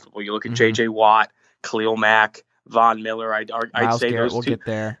draft capital. You look at J.J. Watt, Khalil Mack, Von Miller. I'd say Garrett those will two. Get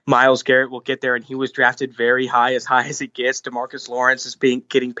there. Miles Garrett will get there, and he was drafted very high as it gets. DeMarcus Lawrence is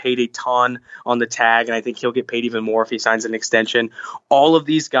getting paid a ton on the tag, and I think he'll get paid even more if he signs an extension. All of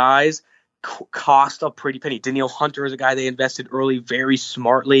these guys cost a pretty penny. Danielle Hunter is a guy they invested early, very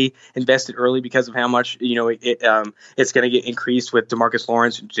smartly invested early because of how much it's going to get increased with DeMarcus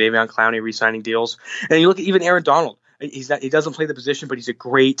Lawrence and Jadeveon Clowney re-signing deals. And you look at even Aaron Donald. He doesn't play the position, but he's a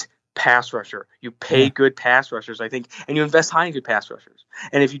great pass rusher. You pay good pass rushers, I think, and you invest high in good pass rushers.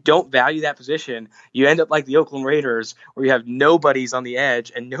 And if you don't value that position, you end up like the Oakland Raiders, where you have nobody's on the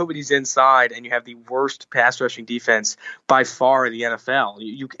edge and nobody's inside, and you have the worst pass rushing defense by far in the NFL.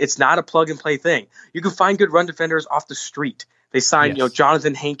 It's not a plug and play thing. You can find good run defenders off the street. They signed,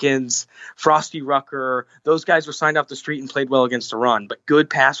 Jonathan Hankins, Frosty Rucker. Those guys were signed off the street and played well against the run. But good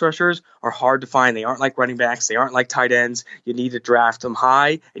pass rushers are hard to find. They aren't like running backs. They aren't like tight ends. You need to draft them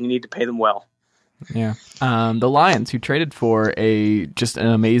high, and you need to pay them well. Yeah. The Lions, who traded for just an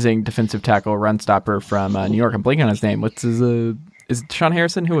amazing defensive tackle run stopper from New York. I'm blanking on his name. Is it Sean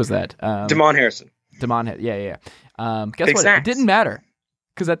Harrison? Who was that? Damon Harrison. Yeah. Guess what? It didn't matter.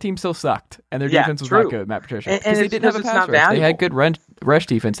 Because that team still sucked, and their defense was not good, Matt Patricia. Because they didn't have a pass rush. They had good rush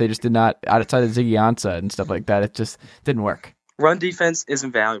defense. They just did not, outside of Ziggy Ansah and stuff like that, it just didn't work. Run defense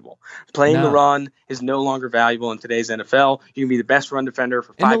isn't valuable. Playing the run is no longer valuable in today's NFL. You can be the best run defender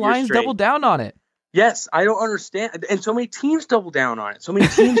for 5 years straight. And the Lions doubled down on it. Yes, I don't understand. And so many teams double down on it. So many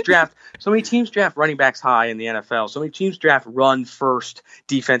teams draft running backs high in the NFL. So many teams draft run first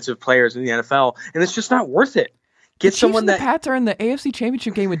defensive players in the NFL, and it's just not worth it. Get someone that the Pats are in the AFC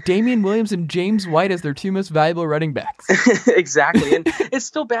Championship game with Damian Williams and James White as their 2 most valuable running backs. Exactly, and it's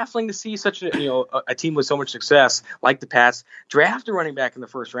still baffling to see such a team with so much success like the Pats draft a running back in the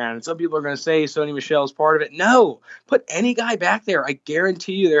first round. And some people are going to say Sony Michel is part of it. No, put any guy back there. I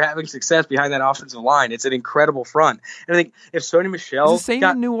guarantee you they're having success behind that offensive line. It's an incredible front. And I think if Sony Michel, it's the same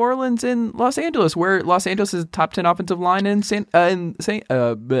in New Orleans and Los Angeles, where Los Angeles is top 10 offensive line, and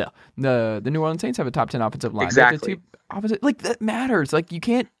the New Orleans Saints have a top 10 offensive line. Exactly. That matters. You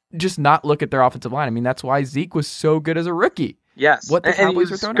can't just not look at their offensive line. I mean, that's why Zeke was so good as a rookie. Yes. What the Cowboys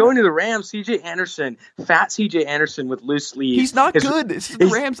are throwing going to the Rams, CJ Anderson, fat CJ Anderson with loose sleeves. He's not good.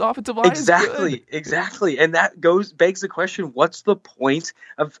 The Rams offensive line is good. Exactly. And that begs the question, what's the point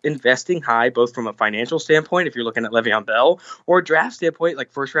of investing high, both from a financial standpoint, if you're looking at Le'Veon Bell, or a draft standpoint,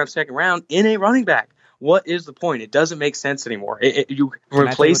 like first round, second round, in a running back? What is the point? It doesn't make sense anymore. You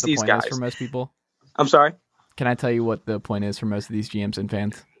replace these guys. For most people? I'm sorry? Can I tell you what the point is for most of these GMs and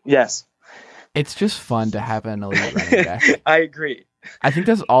fans? Yes. It's just fun to have an elite running back. I agree. I think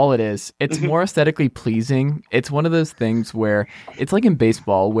that's all it is. It's more aesthetically pleasing. It's one of those things where it's like in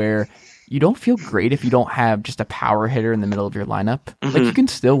baseball where you don't feel great if you don't have just a power hitter in the middle of your lineup. You can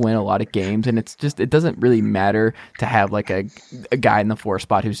still win a lot of games, and it doesn't really matter to have a guy in the 4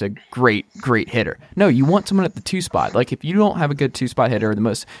 spot who's a great hitter. No, you want someone at the 2 spot. If you don't have a good 2 spot hitter, the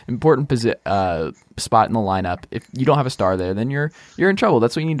most important spot in the lineup, if you don't have a star there, then you're in trouble.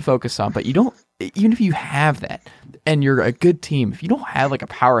 That's what you need to focus on. But you don't, even if you have that and you're a good team, if you don't have a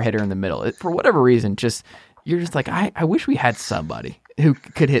power hitter in the middle, for whatever reason, you're just I wish we had somebody who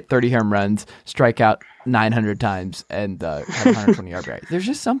could hit 30 home runs, strike out 900 times, and have 120 RBI. There's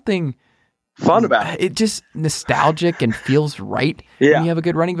just something fun about it. It just nostalgic and feels right when you have a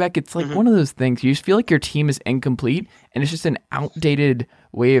good running back. It's one of those things. You just feel like your team is incomplete, and it's just an outdated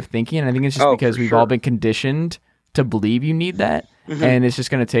way of thinking. And I think it's just because we've all been conditioned to believe you need that. And it's just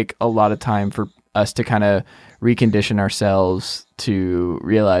going to take a lot of time for us to kind of recondition ourselves to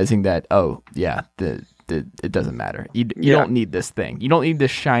realizing that, it doesn't matter. You don't need this thing. You don't need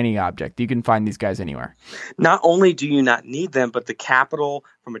this shiny object. You can find these guys anywhere. Not only do you not need them, but the capital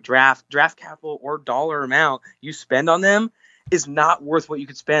from a draft capital or dollar amount you spend on them is not worth what you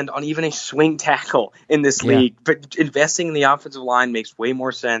could spend on even a swing tackle in this league. But investing in the offensive line makes way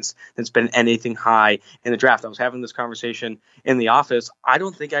more sense than spending anything high in the draft. I was having this conversation in the office. I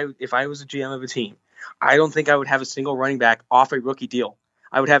don't think if I was a GM of a team, I don't think I would have a single running back off a rookie deal.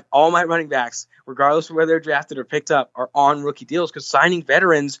 I would have all my running backs, regardless of whether they're drafted or picked up, are on rookie deals, because signing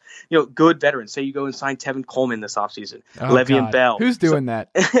veterans, good veterans. Say you go and sign Tevin Coleman this offseason, Le'Veon Bell. Who's doing that?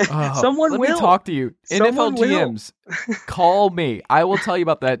 Someone Let me talk to you. NFL GMs, call me. I will tell you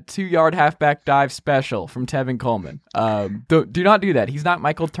about that 2-yard halfback dive special from Tevin Coleman. Do not do that. He's not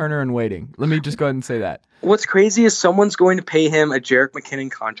Michael Turner in waiting. Let me just go ahead and say that. What's crazy is someone's going to pay him a Jerick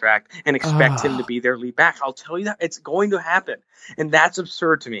McKinnon contract and expect him to be their lead back. I'll tell you that. It's going to happen. And that's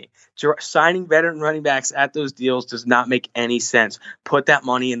absurd to me. Signing veteran running backs at those deals does not make any sense. Put that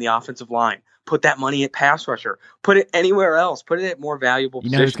money in the offensive line. Put that money at pass rusher. Put it anywhere else. Put it at more valuable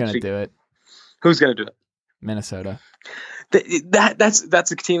positions. You know who's going to do it? Who's going to do it? Minnesota.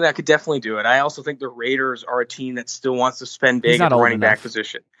 That's a team that could definitely do it. I also think the Raiders are a team that still wants to spend big at the running back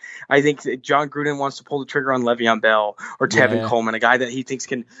position. I think that John Gruden wants to pull the trigger on Le'Veon Bell or Tevin Coleman, a guy that he thinks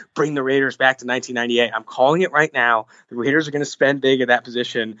can bring the Raiders back to 1998. I'm calling it right now. The Raiders are going to spend big at that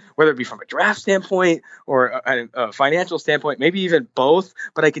position, whether it be from a draft standpoint or a financial standpoint, maybe even both.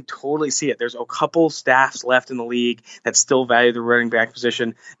 But I could totally see it. There's a couple staffs left in the league that still value the running back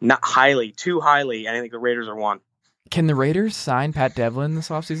position, not highly, too highly. And I think the Raiders are one. Can the Raiders sign Pat Devlin this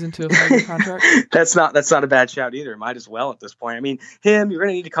offseason to a 5-year contract? That's not a bad shout either. Might as well at this point. I mean, you're going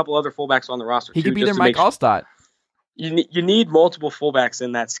to need a couple other fullbacks on the roster. He could be their Mike Allstott. You need multiple fullbacks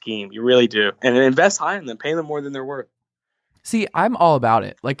in that scheme. You really do. And invest high in them. Pay them more than they're worth. See, I'm all about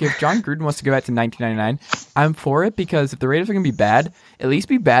it. Like, if John Gruden wants to go back to 1999, I'm for it, because if the Raiders are going to be bad, at least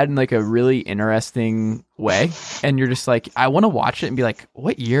be bad in, like, a really interesting way. And you're just like, I want to watch it and be like,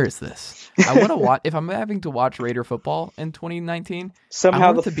 what year is this? I want to watch. If I'm having to watch Raider football in 2019,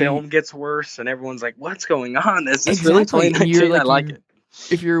 somehow the film gets worse and everyone's like, what's going on? Is this really 2019? I like it.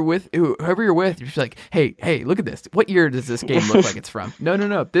 If you're with whoever you're with, you're just like, hey, look at this. What year does this game look like it's from?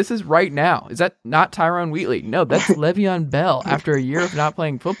 No. This is right now. Is that not Tyrone Wheatley? No, that's Le'Veon Bell after a year of not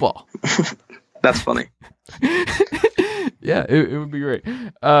playing football. That's funny. Yeah, it would be great.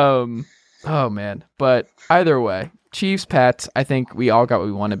 Oh man. But either way, Chiefs, Pats, I think we all got what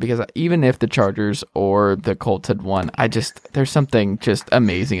we wanted, because even if the Chargers or the Colts had won, there's something just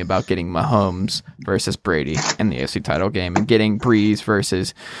amazing about getting Mahomes versus Brady in the AFC title game, and getting Breeze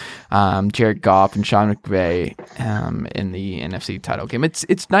versus Jared Goff and Sean McVay in the NFC title game.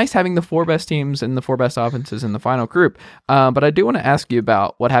 It's nice having the 4 best teams and the 4 best offenses in the final group. But I do want to ask you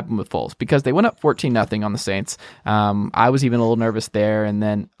about what happened with Foles, because they went up 14-0 on the Saints. I was even a little nervous there, and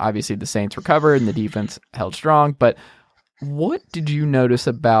then obviously the Saints recovered and the defense held strong. But what did you notice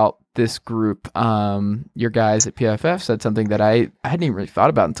about this group? Your guys at PFF said something that I hadn't even really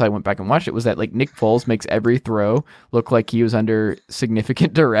thought about until I went back and watched it, was that, like, Nick Foles makes every throw look like he was under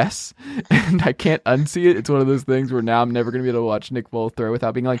significant duress, and I can't unsee it. It's one of those things where now I'm never going to be able to watch Nick Foles throw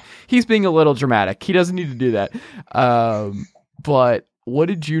without being like, he's being a little dramatic. He doesn't need to do that. But what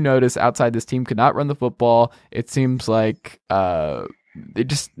did you notice outside this team could not run the football? It seems like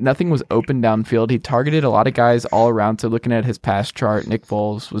nothing was open downfield. He targeted a lot of guys all around. So looking at his pass chart, Nick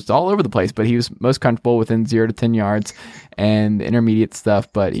Foles was all over the place, but he was most comfortable within 0 to 10 yards and intermediate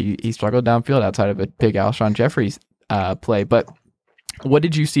stuff. But he struggled downfield outside of a big Alshon Jeffrey play. But what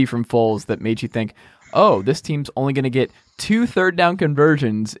did you see from Foles that made you think, oh, this team's only going to get 2 third-down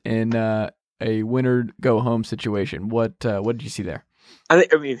conversions in a winner-go-home situation? What did you see there? I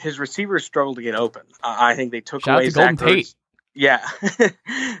mean, his receivers struggled to get open. I think they took Shout away out to Golden Zach Ertz. Tate. Yeah.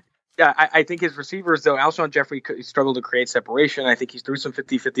 Yeah, I think his receivers, though, Alshon Jeffrey struggled to create separation. I think he threw some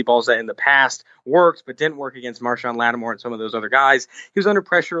 50-50 balls that in the past worked, but didn't work against Marshawn Lattimore and some of those other guys. He was under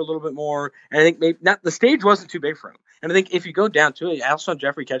pressure a little bit more, and I think maybe not, the stage wasn't too big for him. And I think if you go down to it, Alshon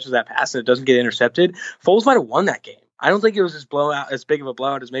Jeffrey catches that pass and it doesn't get intercepted, Foles might have won that game. I don't think it was as big of a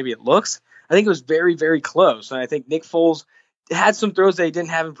blowout as maybe it looks. I think it was very, very close. And I think Nick Foles had some throws that he didn't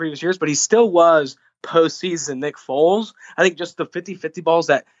have in previous years, but he still was postseason Nick Foles. I think just the 50-50 balls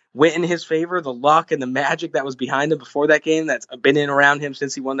that went in his favor, the luck and the magic that was behind him before that game that's been in around him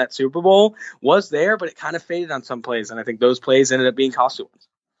since he won that Super Bowl was there, but it kind of faded on some plays, and I think those plays ended up being costly ones.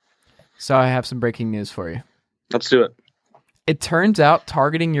 So I have some breaking news for you. Let's do it. It turns out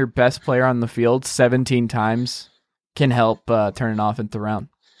targeting your best player on the field 17 times can help turn an offense around.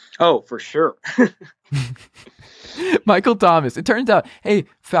 Oh, for sure. Michael Thomas. It turns out, hey,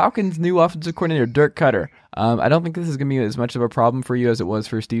 Falcons' new offensive coordinator, Dirk Cutter. I don't think this is going to be as much of a problem for you as it was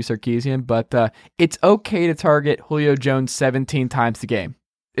for Steve Sarkisian, but it's okay to target Julio Jones 17 times a game.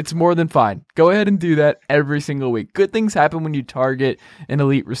 It's more than fine. Go ahead and do that every single week. Good things happen when you target an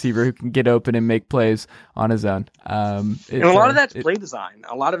elite receiver who can get open and make plays on his own. And a lot of that's play design.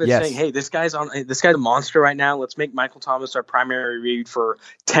 A lot of it's saying, "Hey, this guy's a monster right now. Let's make Michael Thomas our primary read for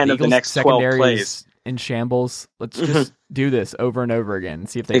 10 of the next 12 plays." In shambles. Let's just do this over and over again and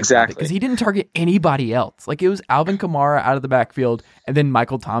see if they exactly, because he didn't target anybody else. Like, it was Alvin Kamara out of the backfield and then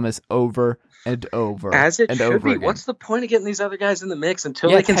Michael Thomas over and over. As it and should over be. again. What's the point of getting these other guys in the mix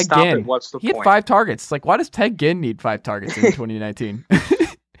until they can Ted stop Ginn. it? What's the he point? He had 5 targets. Like, why does Ted Ginn need 5 targets in 2019?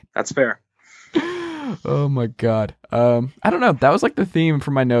 That's fair. Oh my God. I don't know. That was like the theme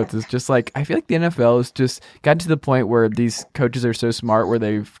for my notes. Is just like, I feel like the NFL has just gotten to the point where these coaches are so smart where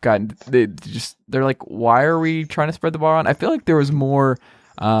they're like, why are we trying to spread the ball around? I feel like there was more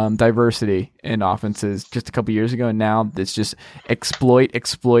diversity in offenses just a couple years ago, and now it's just exploit,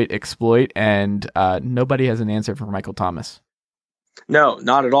 and nobody has an answer for Michael Thomas. No,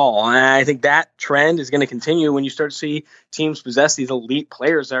 not at all. And I think that trend is going to continue when you start to see teams possess these elite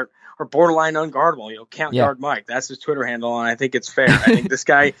players that are borderline unguardable. Count Guard Mike. That's his Twitter handle, and I think it's fair. I think this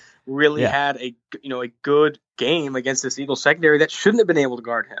guy really had a good game against this Eagles secondary that shouldn't have been able to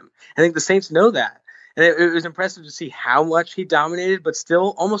guard him. I think the Saints know that. And it was impressive to see how much he dominated, but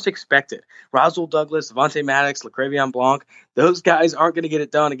still almost expected. Roswell Douglas, Devontae Maddox, LeCravion Blanc, those guys aren't going to get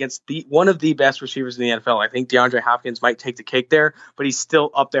it done against one of the best receivers in the NFL. I think DeAndre Hopkins might take the cake there, but he's still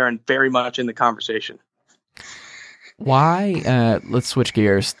up there and very much in the conversation. Why? Let's switch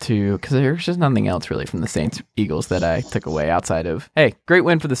gears because there's just nothing else really from the Saints-Eagles that I took away outside of, hey, great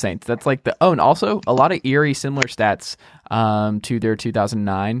win for the Saints. That's like and also a lot of eerie similar stats to their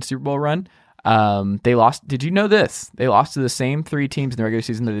 2009 Super Bowl run. They lost. Did you know this? They lost to the same 3 teams in the regular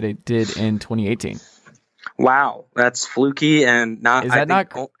season that they did in 2018. Wow, that's fluky and not. Is that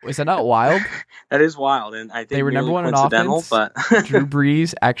not wild? That is wild, and I think they were number one in offense. But Drew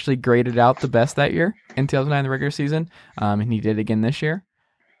Brees actually graded out the best that year in 2009 in the regular season, and he did again this year.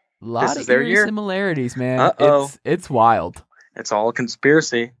 A lot of eerie similarities, man. It's wild. It's all a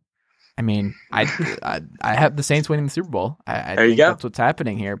conspiracy. I mean, I have the Saints winning the Super Bowl. I think that's what's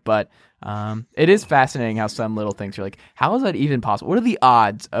happening here. But it is fascinating how some little things are like, how is that even possible? What are the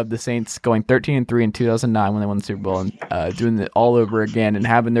odds of the Saints going 13-3 in 2009 when they won the Super Bowl and doing it all over again and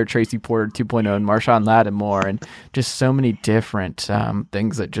having their Tracy Porter 2.0 and Marshawn Lattimore and just so many different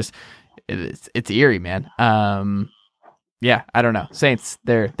things that just it's eerie, man. Yeah, I don't know. Saints,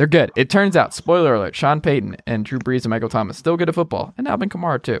 they're good. It turns out, spoiler alert, Sean Payton and Drew Brees and Michael Thomas still good at football, and Alvin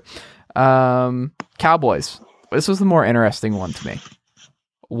Kamara too. Cowboys. This was the more interesting one to me.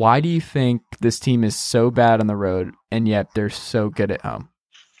 Why do you think this team is so bad on the road, and yet they're so good at home?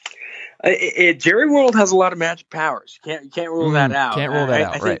 Jerry World has a lot of magic powers. You can't rule that out. Can't rule that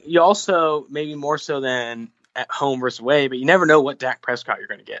out, I right. think you also, maybe more so than at home versus away, but you never know what Dak Prescott you're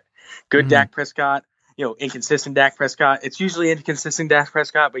going to get. Good Dak Prescott, inconsistent Dak Prescott. It's usually inconsistent Dak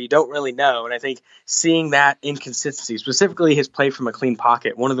Prescott, but you don't really know. And I think seeing that inconsistency, specifically his play from a clean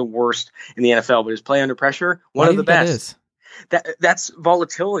pocket, one of the worst in the NFL, but his play under pressure, one of the best. That's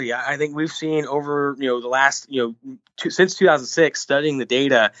volatility. I think we've seen over the last since 2006, studying the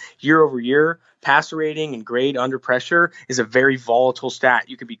data year over year. Passer rating and grade under pressure is a very volatile stat.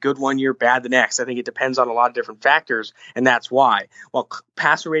 You could be good one year, bad the next. I think it depends on a lot of different factors, and that's why. While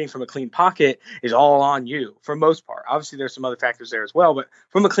passer rating from a clean pocket is all on you for most part. Obviously, there's some other factors there as well, but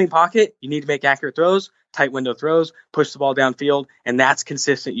from a clean pocket, you need to make accurate throws, tight window throws, push the ball downfield, and that's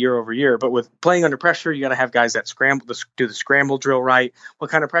consistent year over year. But with playing under pressure, you got to have guys that do the scramble drill right.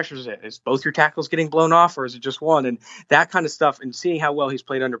 What kind of pressure is it? Is both your tackles getting blown off, or is it just one? And that kind of stuff, and seeing how well he's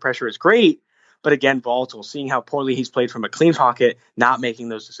played under pressure is great. But again, volatile, seeing how poorly he's played from a clean pocket, not making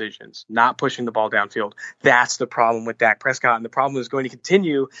those decisions, not pushing the ball downfield. That's the problem with Dak Prescott. And the problem is going to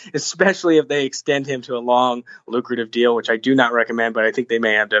continue, especially if they extend him to a long, lucrative deal, which I do not recommend, but I think they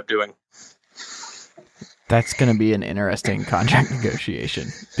may end up doing. That's going to be an interesting contract negotiation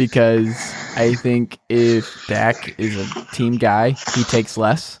because I think if Dak is a team guy, he takes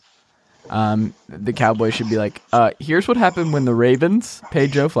less. The Cowboys should be like, here's what happened when the Ravens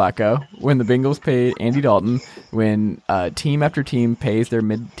paid Joe Flacco, when the Bengals paid Andy Dalton, when team after team pays their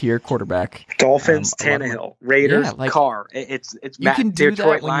mid-tier quarterback. Dolphins, Tannehill, Raiders, Carr. It's you can do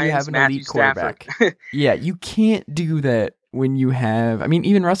that when you have an elite quarterback. Yeah, you can't do that when you have,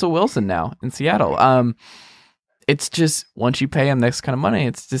 even Russell Wilson now in Seattle. it's just once you pay him this kind of money,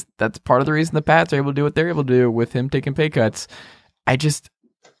 it's just that's part of the reason the Pats are able to do what they're able to do with him taking pay cuts.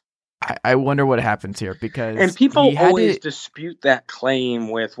 I wonder what happens here because and people always dispute that claim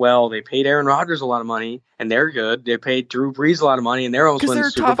with, well, they paid Aaron Rodgers a lot of money and they're good. They paid Drew Brees a lot of money and they're almost winning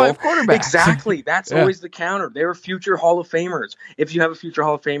the Super Bowl. Top 5 quarterbacks. Exactly. That's always the counter. They're future Hall of Famers. If you have a future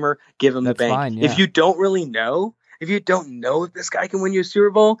Hall of Famer, give him the bank. Fine, yeah. If you don't really know, if you don't know if this guy can win you a Super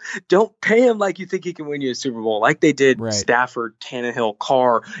Bowl, don't pay him like you think he can win you a Super Bowl, like they did Stafford, Tannehill,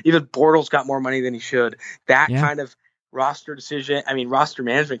 Carr. Even Bortles got more money than he should. That kind of roster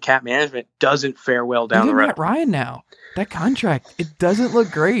management, cap management doesn't fare well down the road. Matt Ryan now, that contract, it doesn't look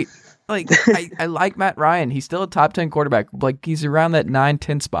great. Like I like Matt Ryan. He's still a top 10 quarterback. Like he's around that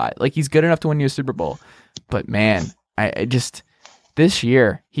 9-10 spot. Like he's good enough to win you a Super Bowl. But man, I just this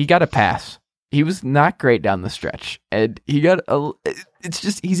year he got a pass. He was not great down the stretch, and he got it's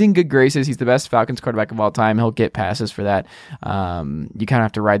just he's in good graces. He's the best Falcons quarterback of all time. He'll get passes for that. You kind of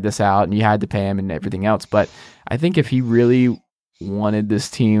have to ride this out, and you had to pay him and everything else. But I think if he really wanted this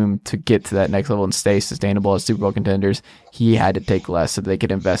team to get to that next level and stay sustainable as Super Bowl contenders, he had to take less so they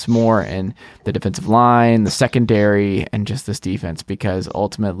could invest more in the defensive line, the secondary, and just this defense. Because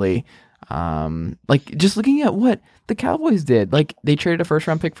ultimately, like just looking at what the Cowboys did, like they traded a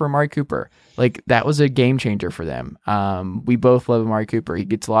first-round pick for Amari Cooper. Like that was a game changer for them. We both love Amari Cooper. He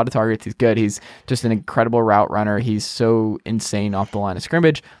gets a lot of targets. He's good. He's just an incredible route runner. He's so insane off the line of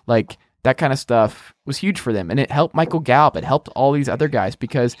scrimmage. Like that kind of stuff was huge for them. And it helped Michael Gallup. It helped all these other guys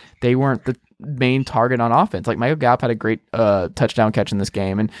because they weren't the main target on offense. Like Michael Gallup had a great touchdown catch in this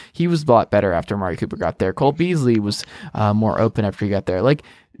game, and he was a lot better after Amari Cooper got there. Cole Beasley was more open after he got there. Like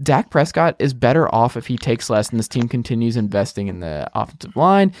Dak Prescott is better off if he takes less and this team continues investing in the offensive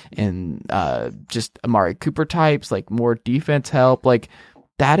line and just Amari Cooper types, like more defense help. Like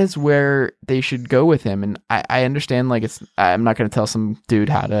that is where they should go with him. And I understand, like I'm not going to tell some dude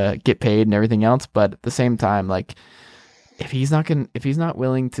how to get paid and everything else, but at the same time, like if he's not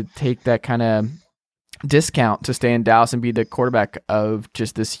willing to take that kind of discount to stay in Dallas and be the quarterback of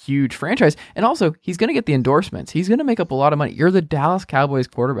just this huge franchise, and also he's going to get the endorsements. He's going to make up a lot of money. You're the Dallas Cowboys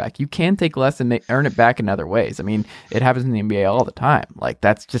quarterback. You can take less and earn it back in other ways. I mean, it happens in the NBA all the time. Like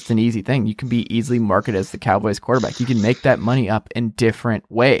that's just an easy thing. You can be easily marketed as the Cowboys quarterback. You can make that money up in different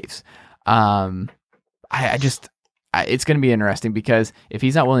ways. It's going to be interesting because if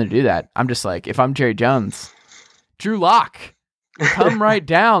he's not willing to do that, I'm just like, if I'm Jerry Jones, Drew Lock, come right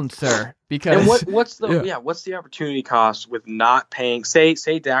down, sir. Because and what's the opportunity cost with not paying? Say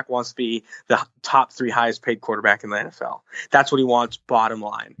Dak wants to be the top 3 highest paid quarterback in the NFL. That's what he wants. Bottom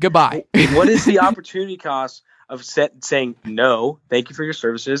line. Goodbye. What is the opportunity cost of saying no, thank you for your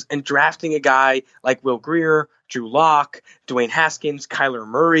services, and drafting a guy like Will Grier, Drew Lock, Dwayne Haskins, Kyler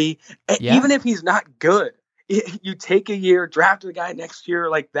Murray, even if he's not good, you take a year, draft a guy next year,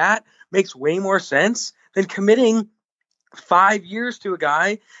 like that makes way more sense than committing 5 years to a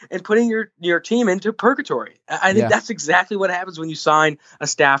guy and putting your team into purgatory. I think that's exactly what happens when you sign a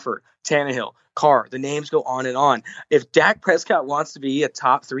Stafford, Tannehill, Carr. The names go on and on. If Dak Prescott wants to be a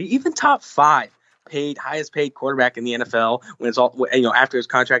top 3, even top 5 highest paid quarterback in the NFL when it's all, after his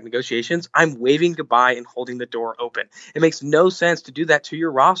contract negotiations, I'm waving goodbye and holding the door open. It makes no sense to do that to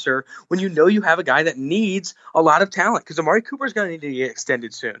your roster when you know you have a guy that needs a lot of talent, because Amari Cooper is going to need to get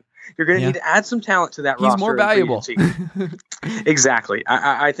extended soon. You're going to need to add some talent to that roster. He's more valuable. Exactly.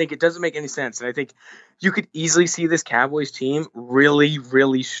 I think it doesn't make any sense. And I think you could easily see this Cowboys team really,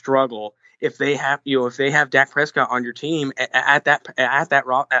 really struggle if they have Dak Prescott on your team at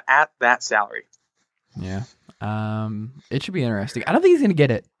that salary. Yeah. It should be interesting. I don't think he's going to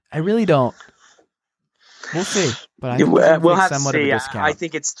get it. I really don't. We'll see. But I think we'll have to see. I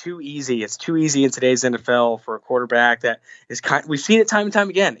think it's too easy. It's too easy in today's NFL for a quarterback that is we've seen it time and time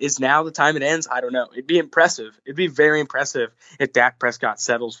again. Is now the time it ends? I don't know. It'd be impressive. It'd be very impressive if Dak Prescott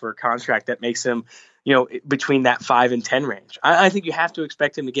settles for a contract that makes him, between that 5 and 10 range. I think you have to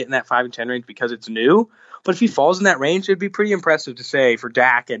expect him to get in that 5 and 10 range because it's new. But if he falls in that range, it'd be pretty impressive to say for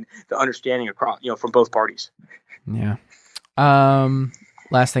Dak and the understanding across, from both parties. Yeah.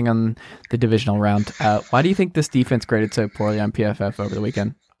 Last thing on the divisional round. Why do you think this defense graded so poorly on PFF over the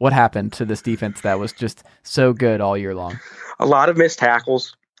weekend? What happened to this defense that was just so good all year long? A lot of missed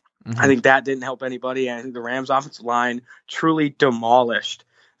tackles. Mm-hmm. I think that didn't help anybody. I think the Rams offensive line truly demolished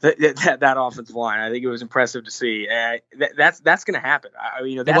that offensive line. I think it was impressive to see. That's going to happen.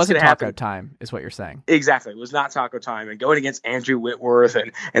 It that's wasn't going to happen. taco time, is what you're saying. Exactly. It was not taco time. And going against Andrew Whitworth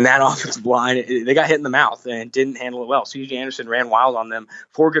and that offensive line, they got hit in the mouth and didn't handle it well. C.J. Anderson ran wild on them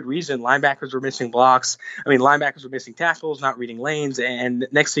for good reason. Linebackers were missing blocks. Linebackers were missing tackles, not reading lanes. And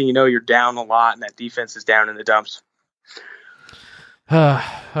next thing you know, you're down a lot, and that defense is down in the dumps.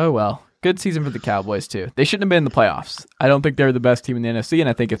 Oh, well. Good season for the Cowboys, too. They shouldn't have been in the playoffs. I don't think they're the best team in the NFC, and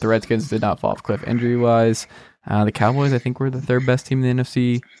I think if the Redskins did not fall off a cliff injury-wise, the Cowboys, I think, were the third best team in the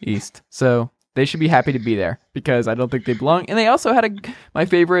NFC East. So they should be happy to be there because I don't think they belong. And they also had my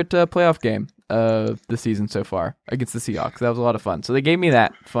favorite playoff game of the season so far against the Seahawks. That was a lot of fun. So they gave me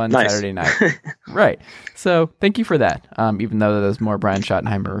that fun Saturday night. Right. So thank you for that, even though there's more Brian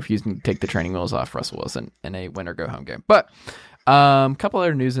Schottenheimer refusing to take the training wheels off Russell Wilson in a win-or-go-home game. But couple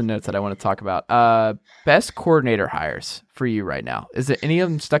other news and notes that I want to talk about. Best coordinator hires for you right now. Is it any of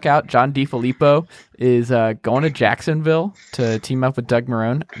them stuck out? John DeFilippo is going to Jacksonville to team up with Doug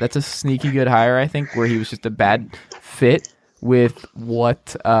Marrone. That's a sneaky good hire, I think, where he was just a bad fit with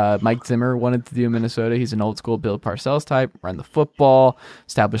what Mike Zimmer wanted to do in Minnesota. He's an old school Bill Parcells type, run the football,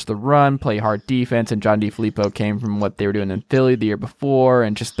 establish the run, play hard defense, and John DeFilippo came from what they were doing in Philly the year before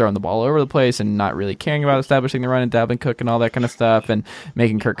and just throwing the ball all over the place and not really caring about establishing the run and Dalvin Cook and all that kind of stuff and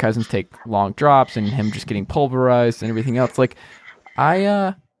making Kirk Cousins take long drops and him just getting pulverized and everything else. Like,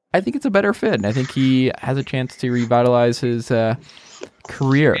 I think it's a better fit, and I think he has a chance to revitalize his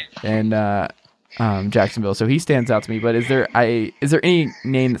career and Jacksonville, so he stands out to me. But is there any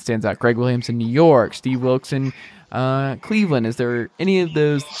name that stands out? Greg Williams in New York, Steve Wilkes in Cleveland. Is there any of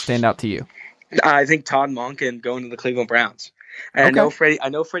those that stand out to you? I think Todd Monken going to the Cleveland Browns. And okay. I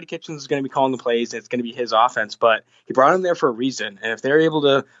know Freddie Kitchens is going to be calling the plays, and it's going to be his offense, but he brought him there for a reason. And if they're able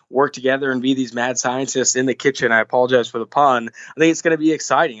to work together and be these mad scientists in the kitchen, I apologize for the pun, I think it's going to be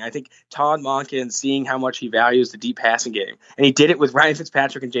exciting. I think Todd Monken, seeing how much he values the deep passing game, and he did it with Ryan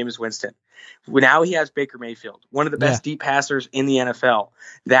Fitzpatrick and Jameis Winston. Now he has Baker Mayfield, one of the best deep passers in the NFL.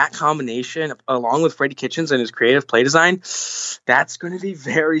 That combination, along with Freddie Kitchens and his creative play design, that's going to be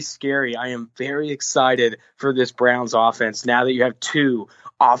very scary. I am very excited for this Browns offense now that you have two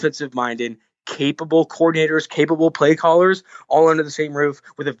offensive-minded, capable coordinators, capable play callers, all under the same roof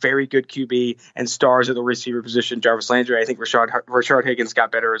with a very good QB and stars at the receiver position. Jarvis Landry, I think Rashard Higgins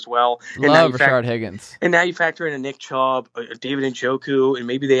got better as well. Love Rashard Higgins. And now you factor in a Nick Chubb, David Njoku, and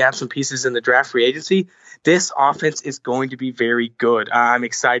maybe they have some pieces in the draft free agency. This offense is going to be very good. I'm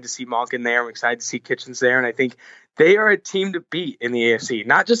excited to see Monken there. I'm excited to see Kitchens there, and I think they are a team to beat in the AFC.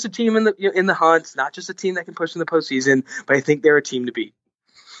 Not just a team in the hunt, not just a team that can push in the postseason, but I think they're a team to beat.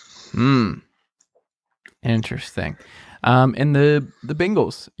 Interesting. And the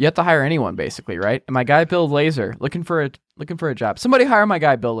Bengals, you have to hire anyone basically, right? And my guy Bill Lazor looking for a job. Somebody hire my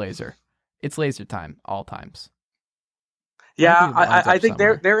guy Bill Lazor. It's Lazor time, all times. Yeah, I think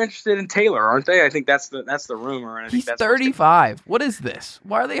they're interested in Taylor, aren't they? I think that's the rumor. And I think he's 35. What is this?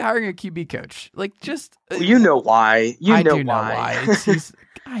 Why are they hiring a QB coach? Like, just you know why? I know why.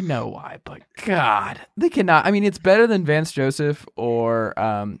 I know why, but God, they cannot. I mean, it's better than Vance Joseph or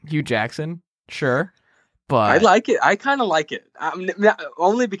Hugh Jackson, sure. But I like it. I kind of like it.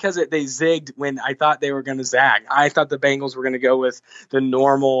 Only because they zigged when I thought they were going to zag. I thought the Bengals were going to go with the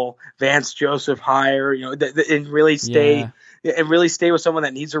normal Vance Joseph hire, and really stay with someone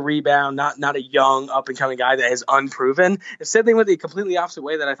that needs a rebound, not a young up and coming guy that is unproven. Instead, they went the completely opposite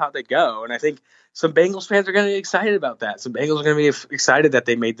way that I thought they'd go, and I think some Bengals fans are going to be excited about that. Some Bengals are going to be excited that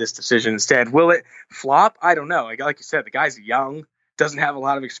they made this decision instead. Will it flop? I don't know. Like you said, the guy's young, doesn't have a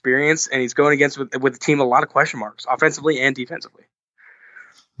lot of experience, and he's going against with a team with a lot of question marks, offensively and defensively.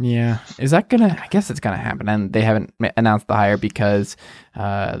 Yeah. Is that going to – I guess it's going to happen. And they haven't announced the hire because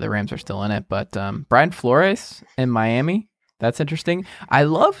the Rams are still in it. But Brian Flores in Miami, that's interesting. I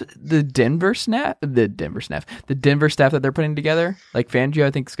love the Denver staff that they're putting together. Like Fangio,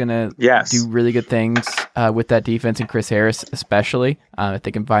 I think, is going to do really good things with that defense, and Chris Harris especially, if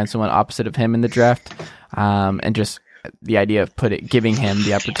they can find someone opposite of him in the draft. And just the idea of giving him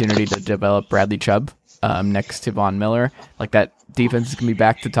the opportunity to develop Bradley Chubb next to Von Miller. Like, that defense is going to be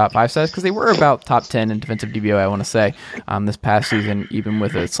back to top 5 size because they were about top 10 in defensive DVOA, I want to say, this past season, even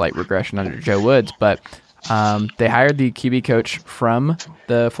with a slight regression under Joe Woods. But they hired the QB coach from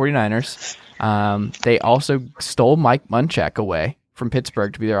the 49ers. They also stole Mike Munchak away from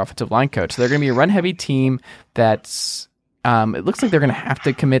Pittsburgh to be their offensive line coach. So they're going to be a run-heavy team that's it looks like they're going to have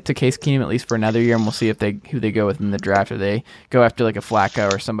to commit to Case Keenum at least for another year, and we'll see who they go with in the draft, or they go after like a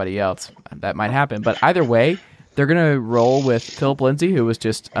Flacco or somebody else. That might happen. But either way, They're going to roll with Philip Lindsay, who was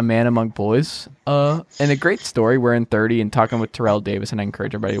just a man among boys. And a great story. We're in 30 and talking with Terrell Davis, and I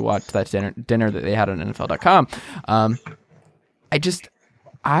encourage everybody to watch that dinner that they had on NFL.com.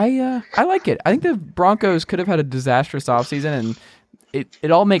 I like it. I think the Broncos could have had a disastrous offseason, and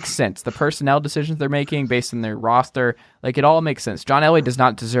it all makes sense. The personnel decisions they're making based on their roster, like it all makes sense. John Elway does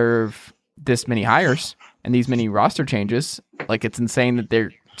not deserve this many hires and these many roster changes. Like it's insane that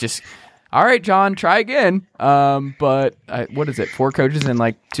they're just, all right, John, try again. But what is it? 4 coaches in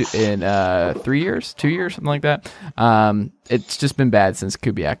 3 years, 2 years, something like that. It's just been bad since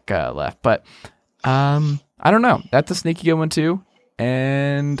Kubiak left. But I don't know. That's a sneaky good one too.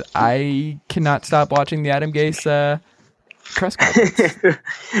 And I cannot stop watching the Adam Gase press conference.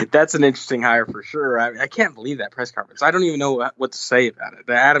 That's an interesting hire for sure. I can't believe that press conference. I don't even know what to say about it.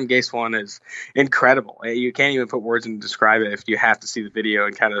 The Adam Gase one is incredible. You can't even put words in to describe it if you have to see the video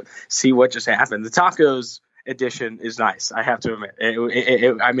and kind of see what just happened. The tacos edition is nice. I have to admit,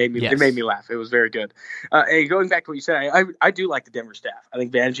 it made me laugh. It was very good. And going back to what you said, I do like the Denver staff. I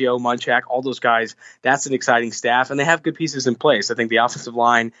think Fangio, Munchak, all those guys, that's an exciting staff, and they have good pieces in place. I think the offensive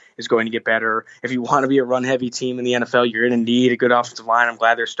line is going to get better. If you want to be a run-heavy team in the NFL, you're going to need a good offensive line. I'm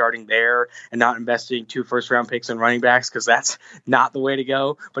glad they're starting there and not investing 2 first-round picks in running backs because that's not the way to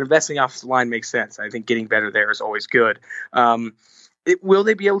go. But investing offensive line makes sense. I think getting better there is always good. Will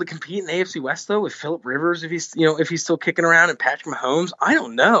they be able to compete in the AFC West though with Phillip Rivers if he's still kicking around and Patrick Mahomes? I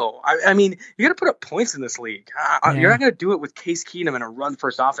don't know. I mean, you got to put up points in this league. You're not going to do it with Case Keenum and a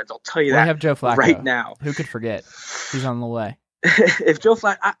run-first offense. I'll tell you that. We have Joe Flacco right now. Who could forget? He's on the way. If Joe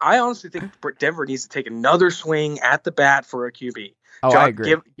Flacco, I honestly think Denver needs to take another swing at the bat for a QB. Oh, I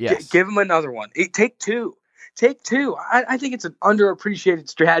agree. Give him another one. Take 2. Take 2. I think it's an underappreciated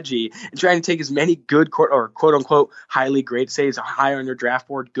strategy in trying to take as many good or quote unquote highly graded, say it's a higher on your draft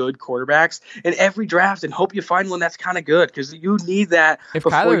board, good quarterbacks in every draft and hope you find one that's kind of good because you need that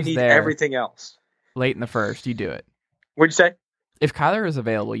before Kyler's you need everything else. Late in the first, you do it. What'd you say? If Kyler is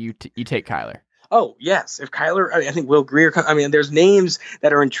available, you take Kyler. Oh, yes. If Kyler, I think Will Greer, there's names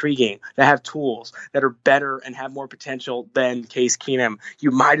that are intriguing, that have tools, that are better and have more potential than Case Keenum.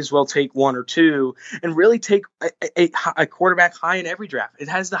 You might as well take 1 or 2 and really take a quarterback high in every draft. It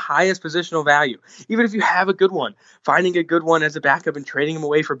has the highest positional value. Even if you have a good one, finding a good one as a backup and trading him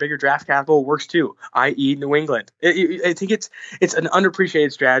away for bigger draft capital works too, i.e. New England. I think it's an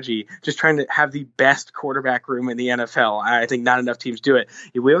underappreciated strategy, just trying to have the best quarterback room in the NFL. I think not enough teams do it.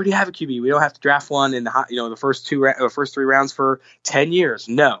 We already have a QB. We don't have to draft one in the first 3 rounds for 10 years.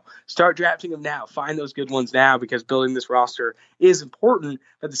 No, start drafting them now. Find those good ones now because building this roster is important.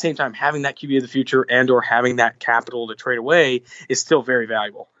 But at the same time, having that QB of the future and or having that capital to trade away is still very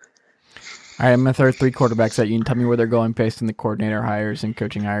valuable. All right, I'm going to throw 3 quarterbacks at you and tell me where they're going based on the coordinator hires and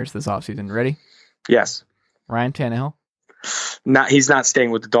coaching hires this offseason. Ready? Yes. Ryan Tannehill. He's not staying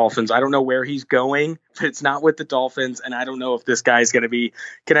with the Dolphins. I don't know where he's going, but it's not with the Dolphins, and I don't know if this guy's going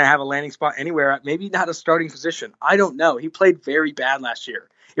to have a landing spot anywhere. Maybe not a starting position. I don't know. He played very bad last year.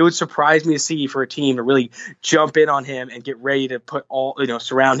 It would surprise me to see for a team to really jump in on him and get ready to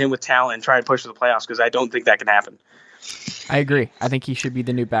surround him with talent and try and push to the playoffs because I don't think that can happen. I agree. I think he should be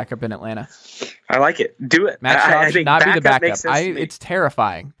the new backup in Atlanta. I like it. Do it. Matt Schaub should not be the backup. It's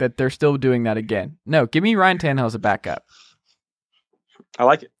terrifying that they're still doing that again. No, give me Ryan Tannehill as a backup. I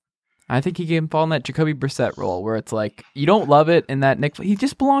like it. I think he can fall in that Jacoby Brissett role where it's like you don't love it in that he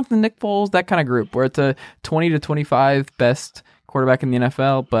just belongs to Nick Foles, that kind of group where it's a 20 to 25 best quarterback in the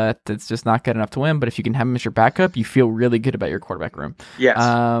NFL, but it's just not good enough to win. But if you can have him as your backup, you feel really good about your quarterback room. Yes.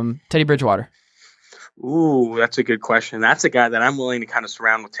 Teddy Bridgewater. Ooh, that's a good question. That's a guy that I'm willing to kind of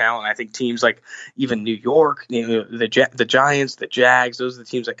surround with talent. I think teams like even New York, the Giants, the Jags, those are the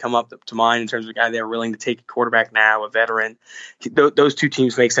teams that come up to mind in terms of a guy they're willing to take a quarterback now, a veteran. Those 2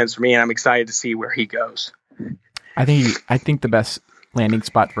 teams make sense for me, and I'm excited to see where he goes. I think the best landing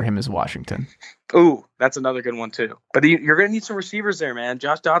spot for him is Washington. Ooh, that's another good one too. But you're going to need some receivers there, man.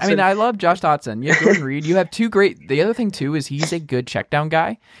 Josh Dotson. I love Josh Dotson. You have Jordan Reed. You have 2 great. The other thing too is he's a good checkdown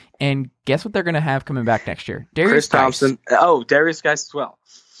guy. And guess what they're going to have coming back next year? Chris Thompson. Oh, Darius Geis as well.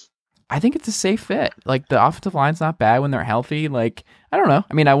 I think it's a safe fit. Like the offensive line's not bad when they're healthy. Like I don't know.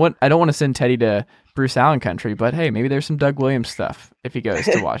 I mean, I don't want to send Teddy to Bruce Allen country, but hey, maybe there's some Doug Williams stuff if he goes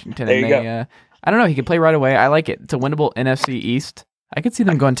to Washington. There you go. I don't know. He can play right away. I like it. It's a winnable NFC East. I could see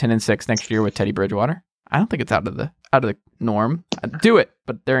them going 10-6 next year with Teddy Bridgewater. I don't think it's out of the norm. Do it,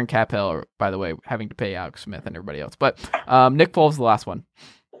 but they're in cap hell, by the way, having to pay Alex Smith and everybody else. But Nick Foles, the last one.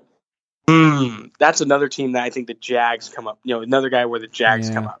 That's another team that I think the Jags come up. Another guy where the Jags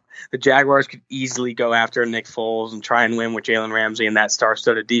come up. The Jaguars could easily go after Nick Foles and try and win with Jalen Ramsey and that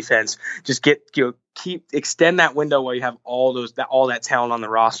star-studded defense. Just extend that window while you have all that talent on the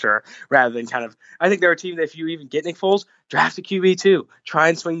roster, rather than kind of. I think they're a team that if you even get Nick Foles, draft a QB too. Try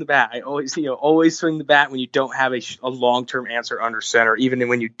and swing the bat. I always swing the bat when you don't have a long-term answer under center. Even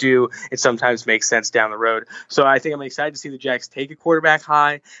when you do, it sometimes makes sense down the road. So I think I'm excited to see the Jags take a quarterback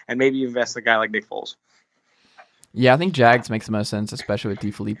high and maybe invest in a guy like Nick Foles. Yeah, I think Jags makes the most sense, especially with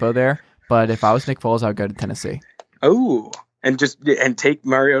DeFilippo there. But if I was Nick Foles, I would go to Tennessee. Oh, and take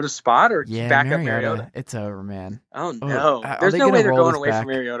Mariota's spot, or back up Mariota? It's over, man. Oh no, there's no way they're going away from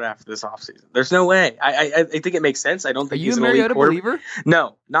Mariota after this offseason. There's no way. I think it makes sense. I don't think he's an elite quarterback. Believer?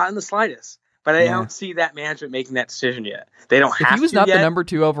 No, not in the slightest. But I don't see that management making that decision yet. They don't have to. If he was not the number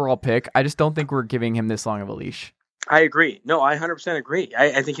 2 overall pick, I just don't think we're giving him this long of a leash. I agree. No, I 100% agree.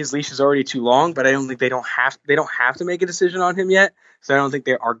 I think his leash is already too long, but I don't think they don't have to make a decision on him yet. So I don't think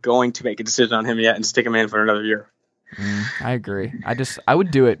they are going to make a decision on him yet and stick him in for another year. I agree. I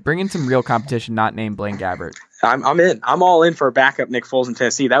would do it. Bring in some real competition, not name Blaine Gabbert. I'm in. I'm all in for a backup Nick Foles in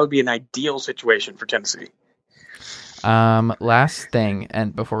Tennessee. That would be an ideal situation for Tennessee. Last thing,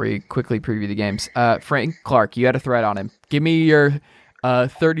 and before we quickly preview the games, Frank Clark, you had a thread on him. Give me your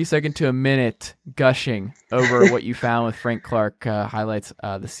 30-second to a minute gushing over what you found with Frank Clark highlights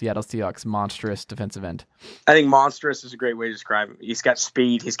the Seattle Seahawks monstrous defensive end. I think monstrous is a great way to describe him. He's got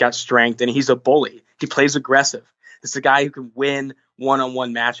speed, he's got strength, and he's a bully. He plays aggressive. This is a guy who can win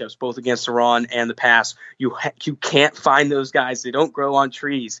one-on-one matchups, both against the run and the pass. You can't find those guys. They don't grow on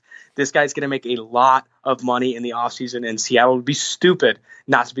trees. This guy's going to make a lot of money in the offseason, and Seattle would be stupid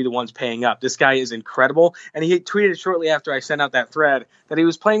not to be the ones paying up. This guy is incredible, and he tweeted shortly after I sent out that thread that he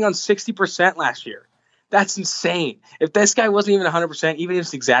was playing on 60% last year. That's insane. If this guy wasn't even 100%, even if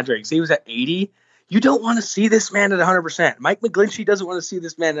it's exaggerating, say he was at 80, you don't want to see this man at 100%. Mike McGlinchey doesn't want to see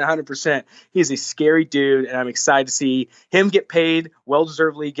this man at 100%. He is a scary dude, and I'm excited to see him get paid,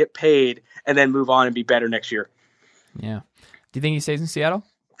 well-deservedly get paid, and then move on and be better next year. Yeah. Do you think he stays in Seattle?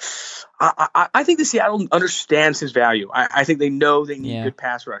 I think the Seattle understands his value. I think they know they need good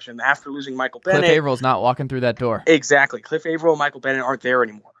pass rush. And after losing Michael Bennett... Cliff Avrill's not walking through that door. Exactly. Cliff Avril and Michael Bennett aren't there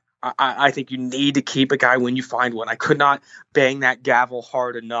anymore. I think you need to keep a guy when you find one. I could not bang that gavel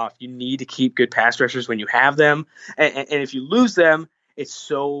hard enough. You need to keep good pass rushers when you have them. And if you lose them, it's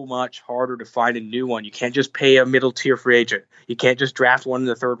so much harder to find a new one. You can't just pay a middle-tier free agent. You can't just draft one in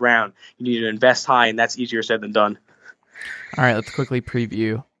the 3rd round. You need to invest high, and that's easier said than done. All right, let's quickly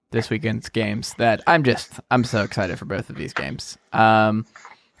preview this weekend's games that I'm so excited for both of these games. I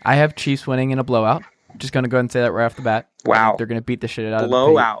have Chiefs winning in a blowout. Just going to go ahead and say that right off the bat. Wow. They're going to beat the shit out of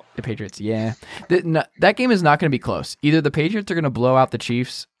the Patriots. Yeah. That game is not going to be close. Either the Patriots are going to blow out the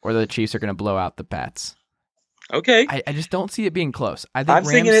Chiefs or the Chiefs are going to blow out the Pats. Okay. I just don't see it being close. I think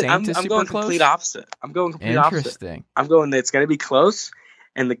Rams-Saints is super going close. Complete opposite. I'm going complete Interesting. opposite. I'm going that it's going to be close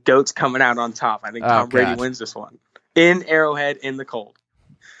and the GOAT's coming out on top. I think Tom Brady wins this one. In Arrowhead, in the cold.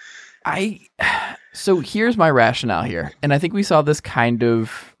 So here's my rationale here, and I think we saw this kind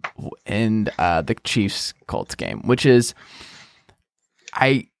of in the Chiefs-Colts game, which is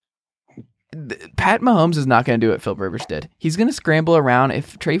Pat Mahomes is not going to do what Phil Rivers did. He's going to scramble around.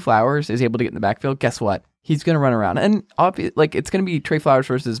 If Trey Flowers is able to get in the backfield, guess what? He's going to run around, and it's going to be Trey Flowers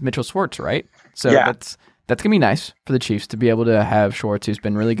versus Mitchell Schwartz, right? So that's going to be nice for the Chiefs to be able to have Schwartz, who's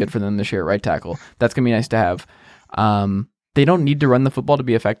been really good for them this year at right tackle. That's going to be nice to have. They don't need to run the football to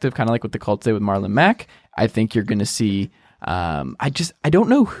be effective, kind of like what the Colts did with Marlon Mack. I think you're going to see. I don't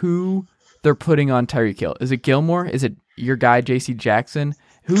know who they're putting on Tyreek Hill. Is it Gilmore? Is it your guy J.C. Jackson?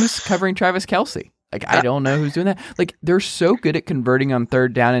 Who's covering Travis Kelce? I don't know who's doing that. They're so good at converting on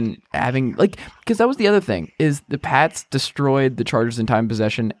 3rd down and having because that was the other thing is the Pats destroyed the Chargers in time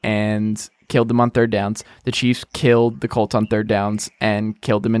possession and killed them on 3rd downs. The Chiefs killed the Colts on 3rd downs and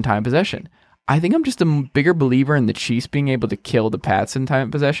killed them in time possession. I think I'm just a bigger believer in the Chiefs being able to kill the Pats in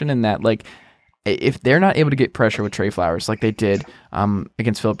time possession, and that if they're not able to get pressure with Trey Flowers like they did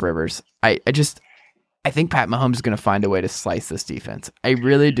against Philip Rivers, I think Pat Mahomes is going to find a way to slice this defense. I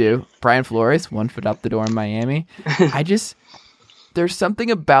really do. Brian Flores, 1 foot out the door in Miami. There's something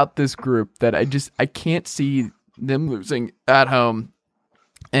about this group that I can't see them losing at home,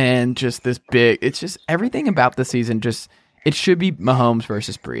 and just this big. It's just everything about the season. It should be Mahomes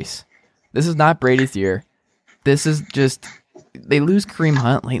versus Brees. This is not Brady's year. This is just, they lose Kareem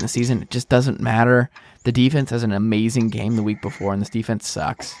Hunt late in the season. It just doesn't matter. The defense has an amazing game the week before, and this defense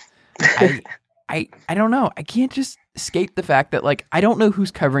sucks. I don't know. I can't just escape the fact that, I don't know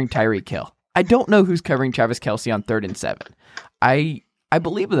who's covering Tyreek Hill. I don't know who's covering Travis Kelce on 3rd and 7. I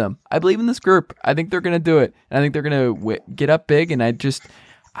believe in them. I believe in this group. I think they're going to do it. And I think they're going to get up big, and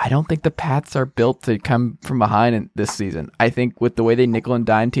I don't think the Pats are built to come from behind this season. I think with the way they nickel and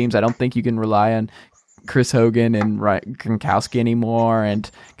dime teams, I don't think you can rely on Chris Hogan and Gronkowski anymore and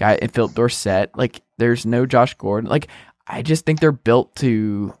Philip Dorsett. Like, there's no Josh Gordon. Like, I just think they're built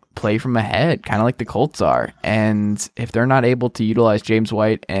to play from ahead, kind of like the Colts are. And if they're not able to utilize James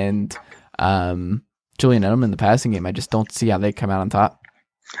White and Julian Edelman in the passing game, I just don't see how they come out on top.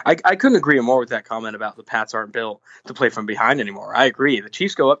 I couldn't agree more with that comment about the Pats aren't built to play from behind anymore. I agree. The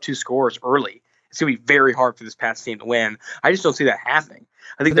Chiefs go up 2 scores early. It's going to be very hard for this Pats team to win. I just don't see that happening.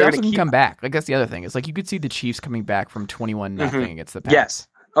 I think they're going also to come back. Like, that's the other thing. It's like you could see the Chiefs coming back from 21-0 against the Pats. Yes.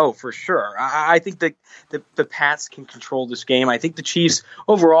 Oh, for sure. I think that the Pats can control this game. I think the Chiefs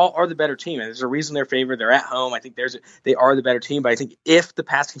overall are the better team. And there's a reason they're favored. They're at home. I think they are the better team. But I think if the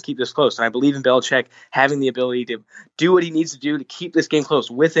Pats can keep this close, and I believe in Belichick having the ability to do what he needs to do to keep this game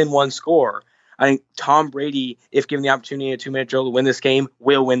close within 1 score, I think Tom Brady, if given the opportunity in a 2-minute drill to win this game,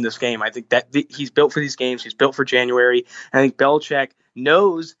 will win this game. I think that he's built for these games. He's built for January. I think Belichick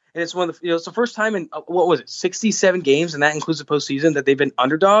knows, and it's one of the, it's the first time in 67 games, and that includes the postseason, that they've been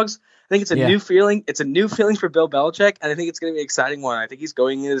underdogs. I think it's a new feeling. It's a new feeling for Bill Belichick, and I think it's going to be an exciting one. I think he's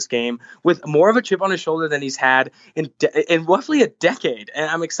going into this game with more of a chip on his shoulder than he's had in roughly a decade, and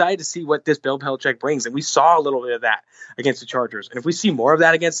I'm excited to see what this Bill Belichick brings. And we saw a little bit of that against the Chargers, and if we see more of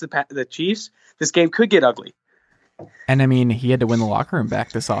that against the Chiefs, this game could get ugly. And I mean, he had to win the locker room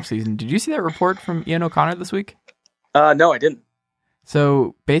back this offseason. Did you see that report from Ian O'Connor this week? No, I didn't.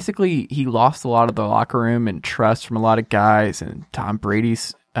 So basically, he lost a lot of the locker room and trust from a lot of guys, and Tom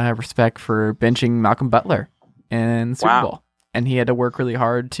Brady's respect for benching Malcolm Butler in the Super Bowl. And he had to work really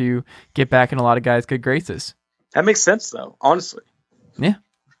hard to get back in a lot of guys' good graces. That makes sense, though, honestly. Yeah.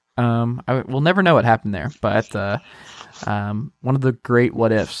 We'll never know what happened there, but one of the great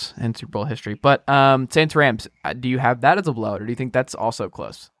what-ifs in Super Bowl history. But Saints-Rams, do you have that as a blowout, or do you think that's also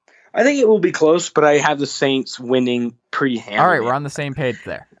close? I think it will be close, but I have the Saints winning pretty handily. All right, we're on the same page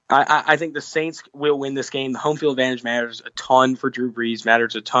there. I think the Saints will win this game. The home field advantage matters a ton for Drew Brees,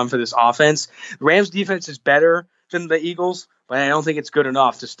 matters a ton for this offense. The Rams' defense is better than the Eagles, but I don't think it's good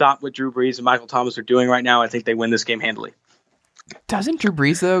enough to stop what Drew Brees and Michael Thomas are doing right now. I think they win this game handily. Doesn't Drew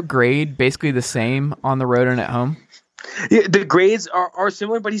Brees, though, grade basically the same on the road and at home? Yeah, the grades are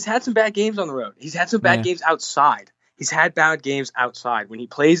similar, but he's had some bad games on the road. He's had some bad games outside. He's had bad games outside. When he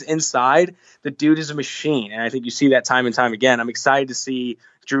plays inside, the dude is a machine, and I think you see that time and time again. I'm excited to see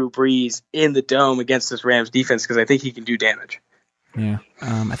Drew Brees in the dome against this Rams defense because I think he can do damage. Yeah.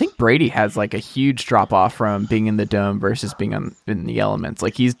 I think Brady has like a huge drop off from being in the dome versus being in the elements.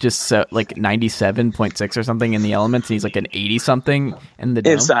 Like he's just so, like 97.6 or something in the elements, and he's like an 80 something in the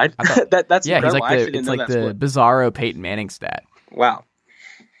dome. Inside. That's yeah, incredible. He's like the bizarro Peyton Manning stat. Wow.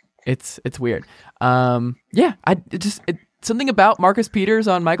 It's weird. Something about Marcus Peters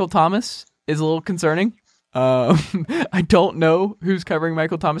on Michael Thomas is a little concerning. I don't know who's covering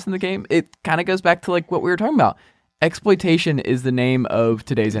Michael Thomas in the game. It kind of goes back to like what we were talking about. Exploitation is the name of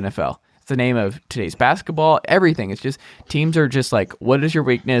today's NFL. It's the name of today's basketball, everything. It's just teams are just like, what is your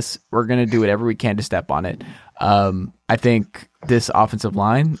weakness? We're going to do whatever we can to step on it. I think this offensive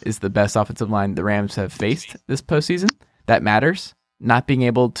line is the best offensive line the Rams have faced this postseason. That matters. Not being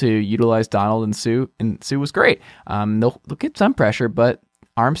able to utilize Donald and Sue was great. They'll get some pressure, but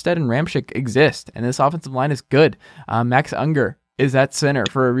Armstead and Ramczyk exist, and this offensive line is good. Max Unger is at center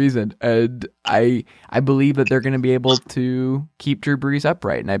for a reason, and I believe that they're going to be able to keep Drew Brees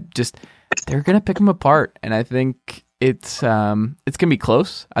upright, and they're going to pick him apart, and I think it's going to be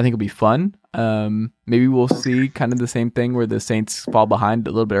close. I think it'll be fun. Maybe we'll see kind of the same thing where the Saints fall behind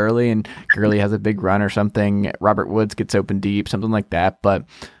a little bit early and Gurley has a big run or something. Robert Woods gets open deep, something like that. But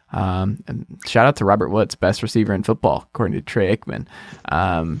and shout out to Robert Woods, best receiver in football, according to Trey Aikman.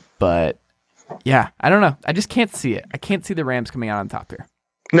 But yeah, I don't know. I just can't see it. I can't see the Rams coming out on top here.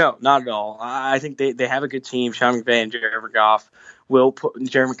 No, not at all. I think they have a good team. Sean McVay and Jared Goff will put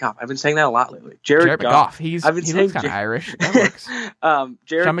Jared Goff. I've been saying that a lot lately. Jared Goff. He looks kind of Irish. That works.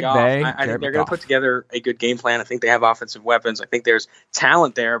 Jared Sean Goff. McVay, I think they're going to put together a good game plan. I think they have offensive weapons. I think there's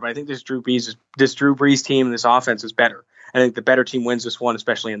talent there, but I think this Drew Brees team and this offense is better. I think the better team wins this one,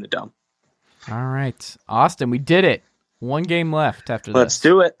 especially in the dome. All right, Austin, we did it. One game left after this. Let's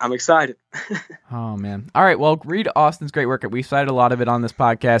do it. I'm excited. Oh, man. All right. Well, read Austin's great work. We've cited a lot of it on this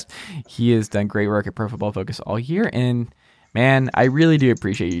podcast. He has done great work at Pro Football Focus all year. And, man, I really do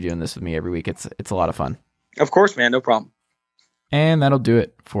appreciate you doing this with me every week. It's a lot of fun. Of course, man. No problem. And that'll do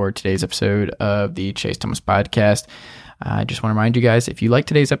it for today's episode of the Chase Thomas Podcast. I just want to remind you guys, if you like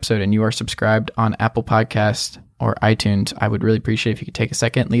today's episode and you are subscribed on Apple Podcasts or iTunes, I would really appreciate if you could take a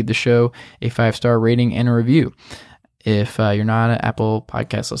second, leave the show a 5-star rating and a review. If you're not an Apple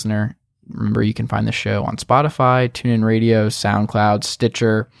Podcast listener, remember you can find the show on Spotify, TuneIn Radio, SoundCloud,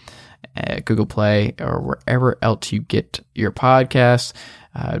 Stitcher, Google Play, or wherever else you get your podcasts.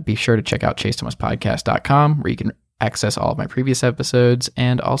 Be sure to check out chasethomaspodcast.com, where you can access all of my previous episodes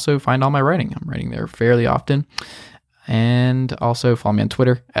and also find all my writing. I'm writing there fairly often. And also follow me on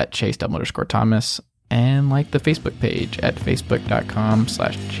Twitter at chase_Thomas, and like the Facebook page at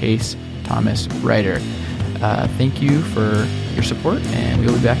facebook.com/ChaseThomasWriter. Thank you for your support, and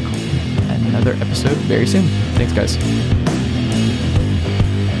we'll be back in another episode very soon. Thanks, guys.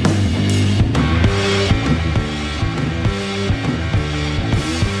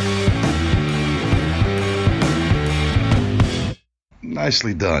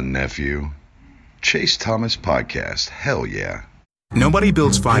 Nicely done, nephew. Chase Thomas Podcast. Hell yeah. Nobody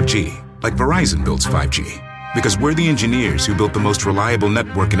builds 5G like Verizon builds 5G, because we're the engineers who built the most reliable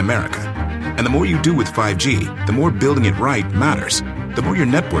network in America. And the more you do with 5G, the more building it right matters. The more your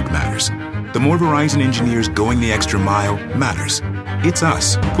network matters. The more Verizon engineers going the extra mile matters. It's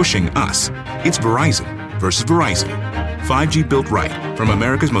us pushing us. It's Verizon versus Verizon. 5G built right from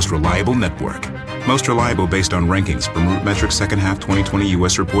America's most reliable network. Most reliable based on rankings from RootMetrics second half 2020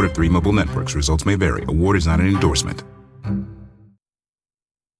 U.S. report of 3 mobile networks. Results may vary. Award is not an endorsement.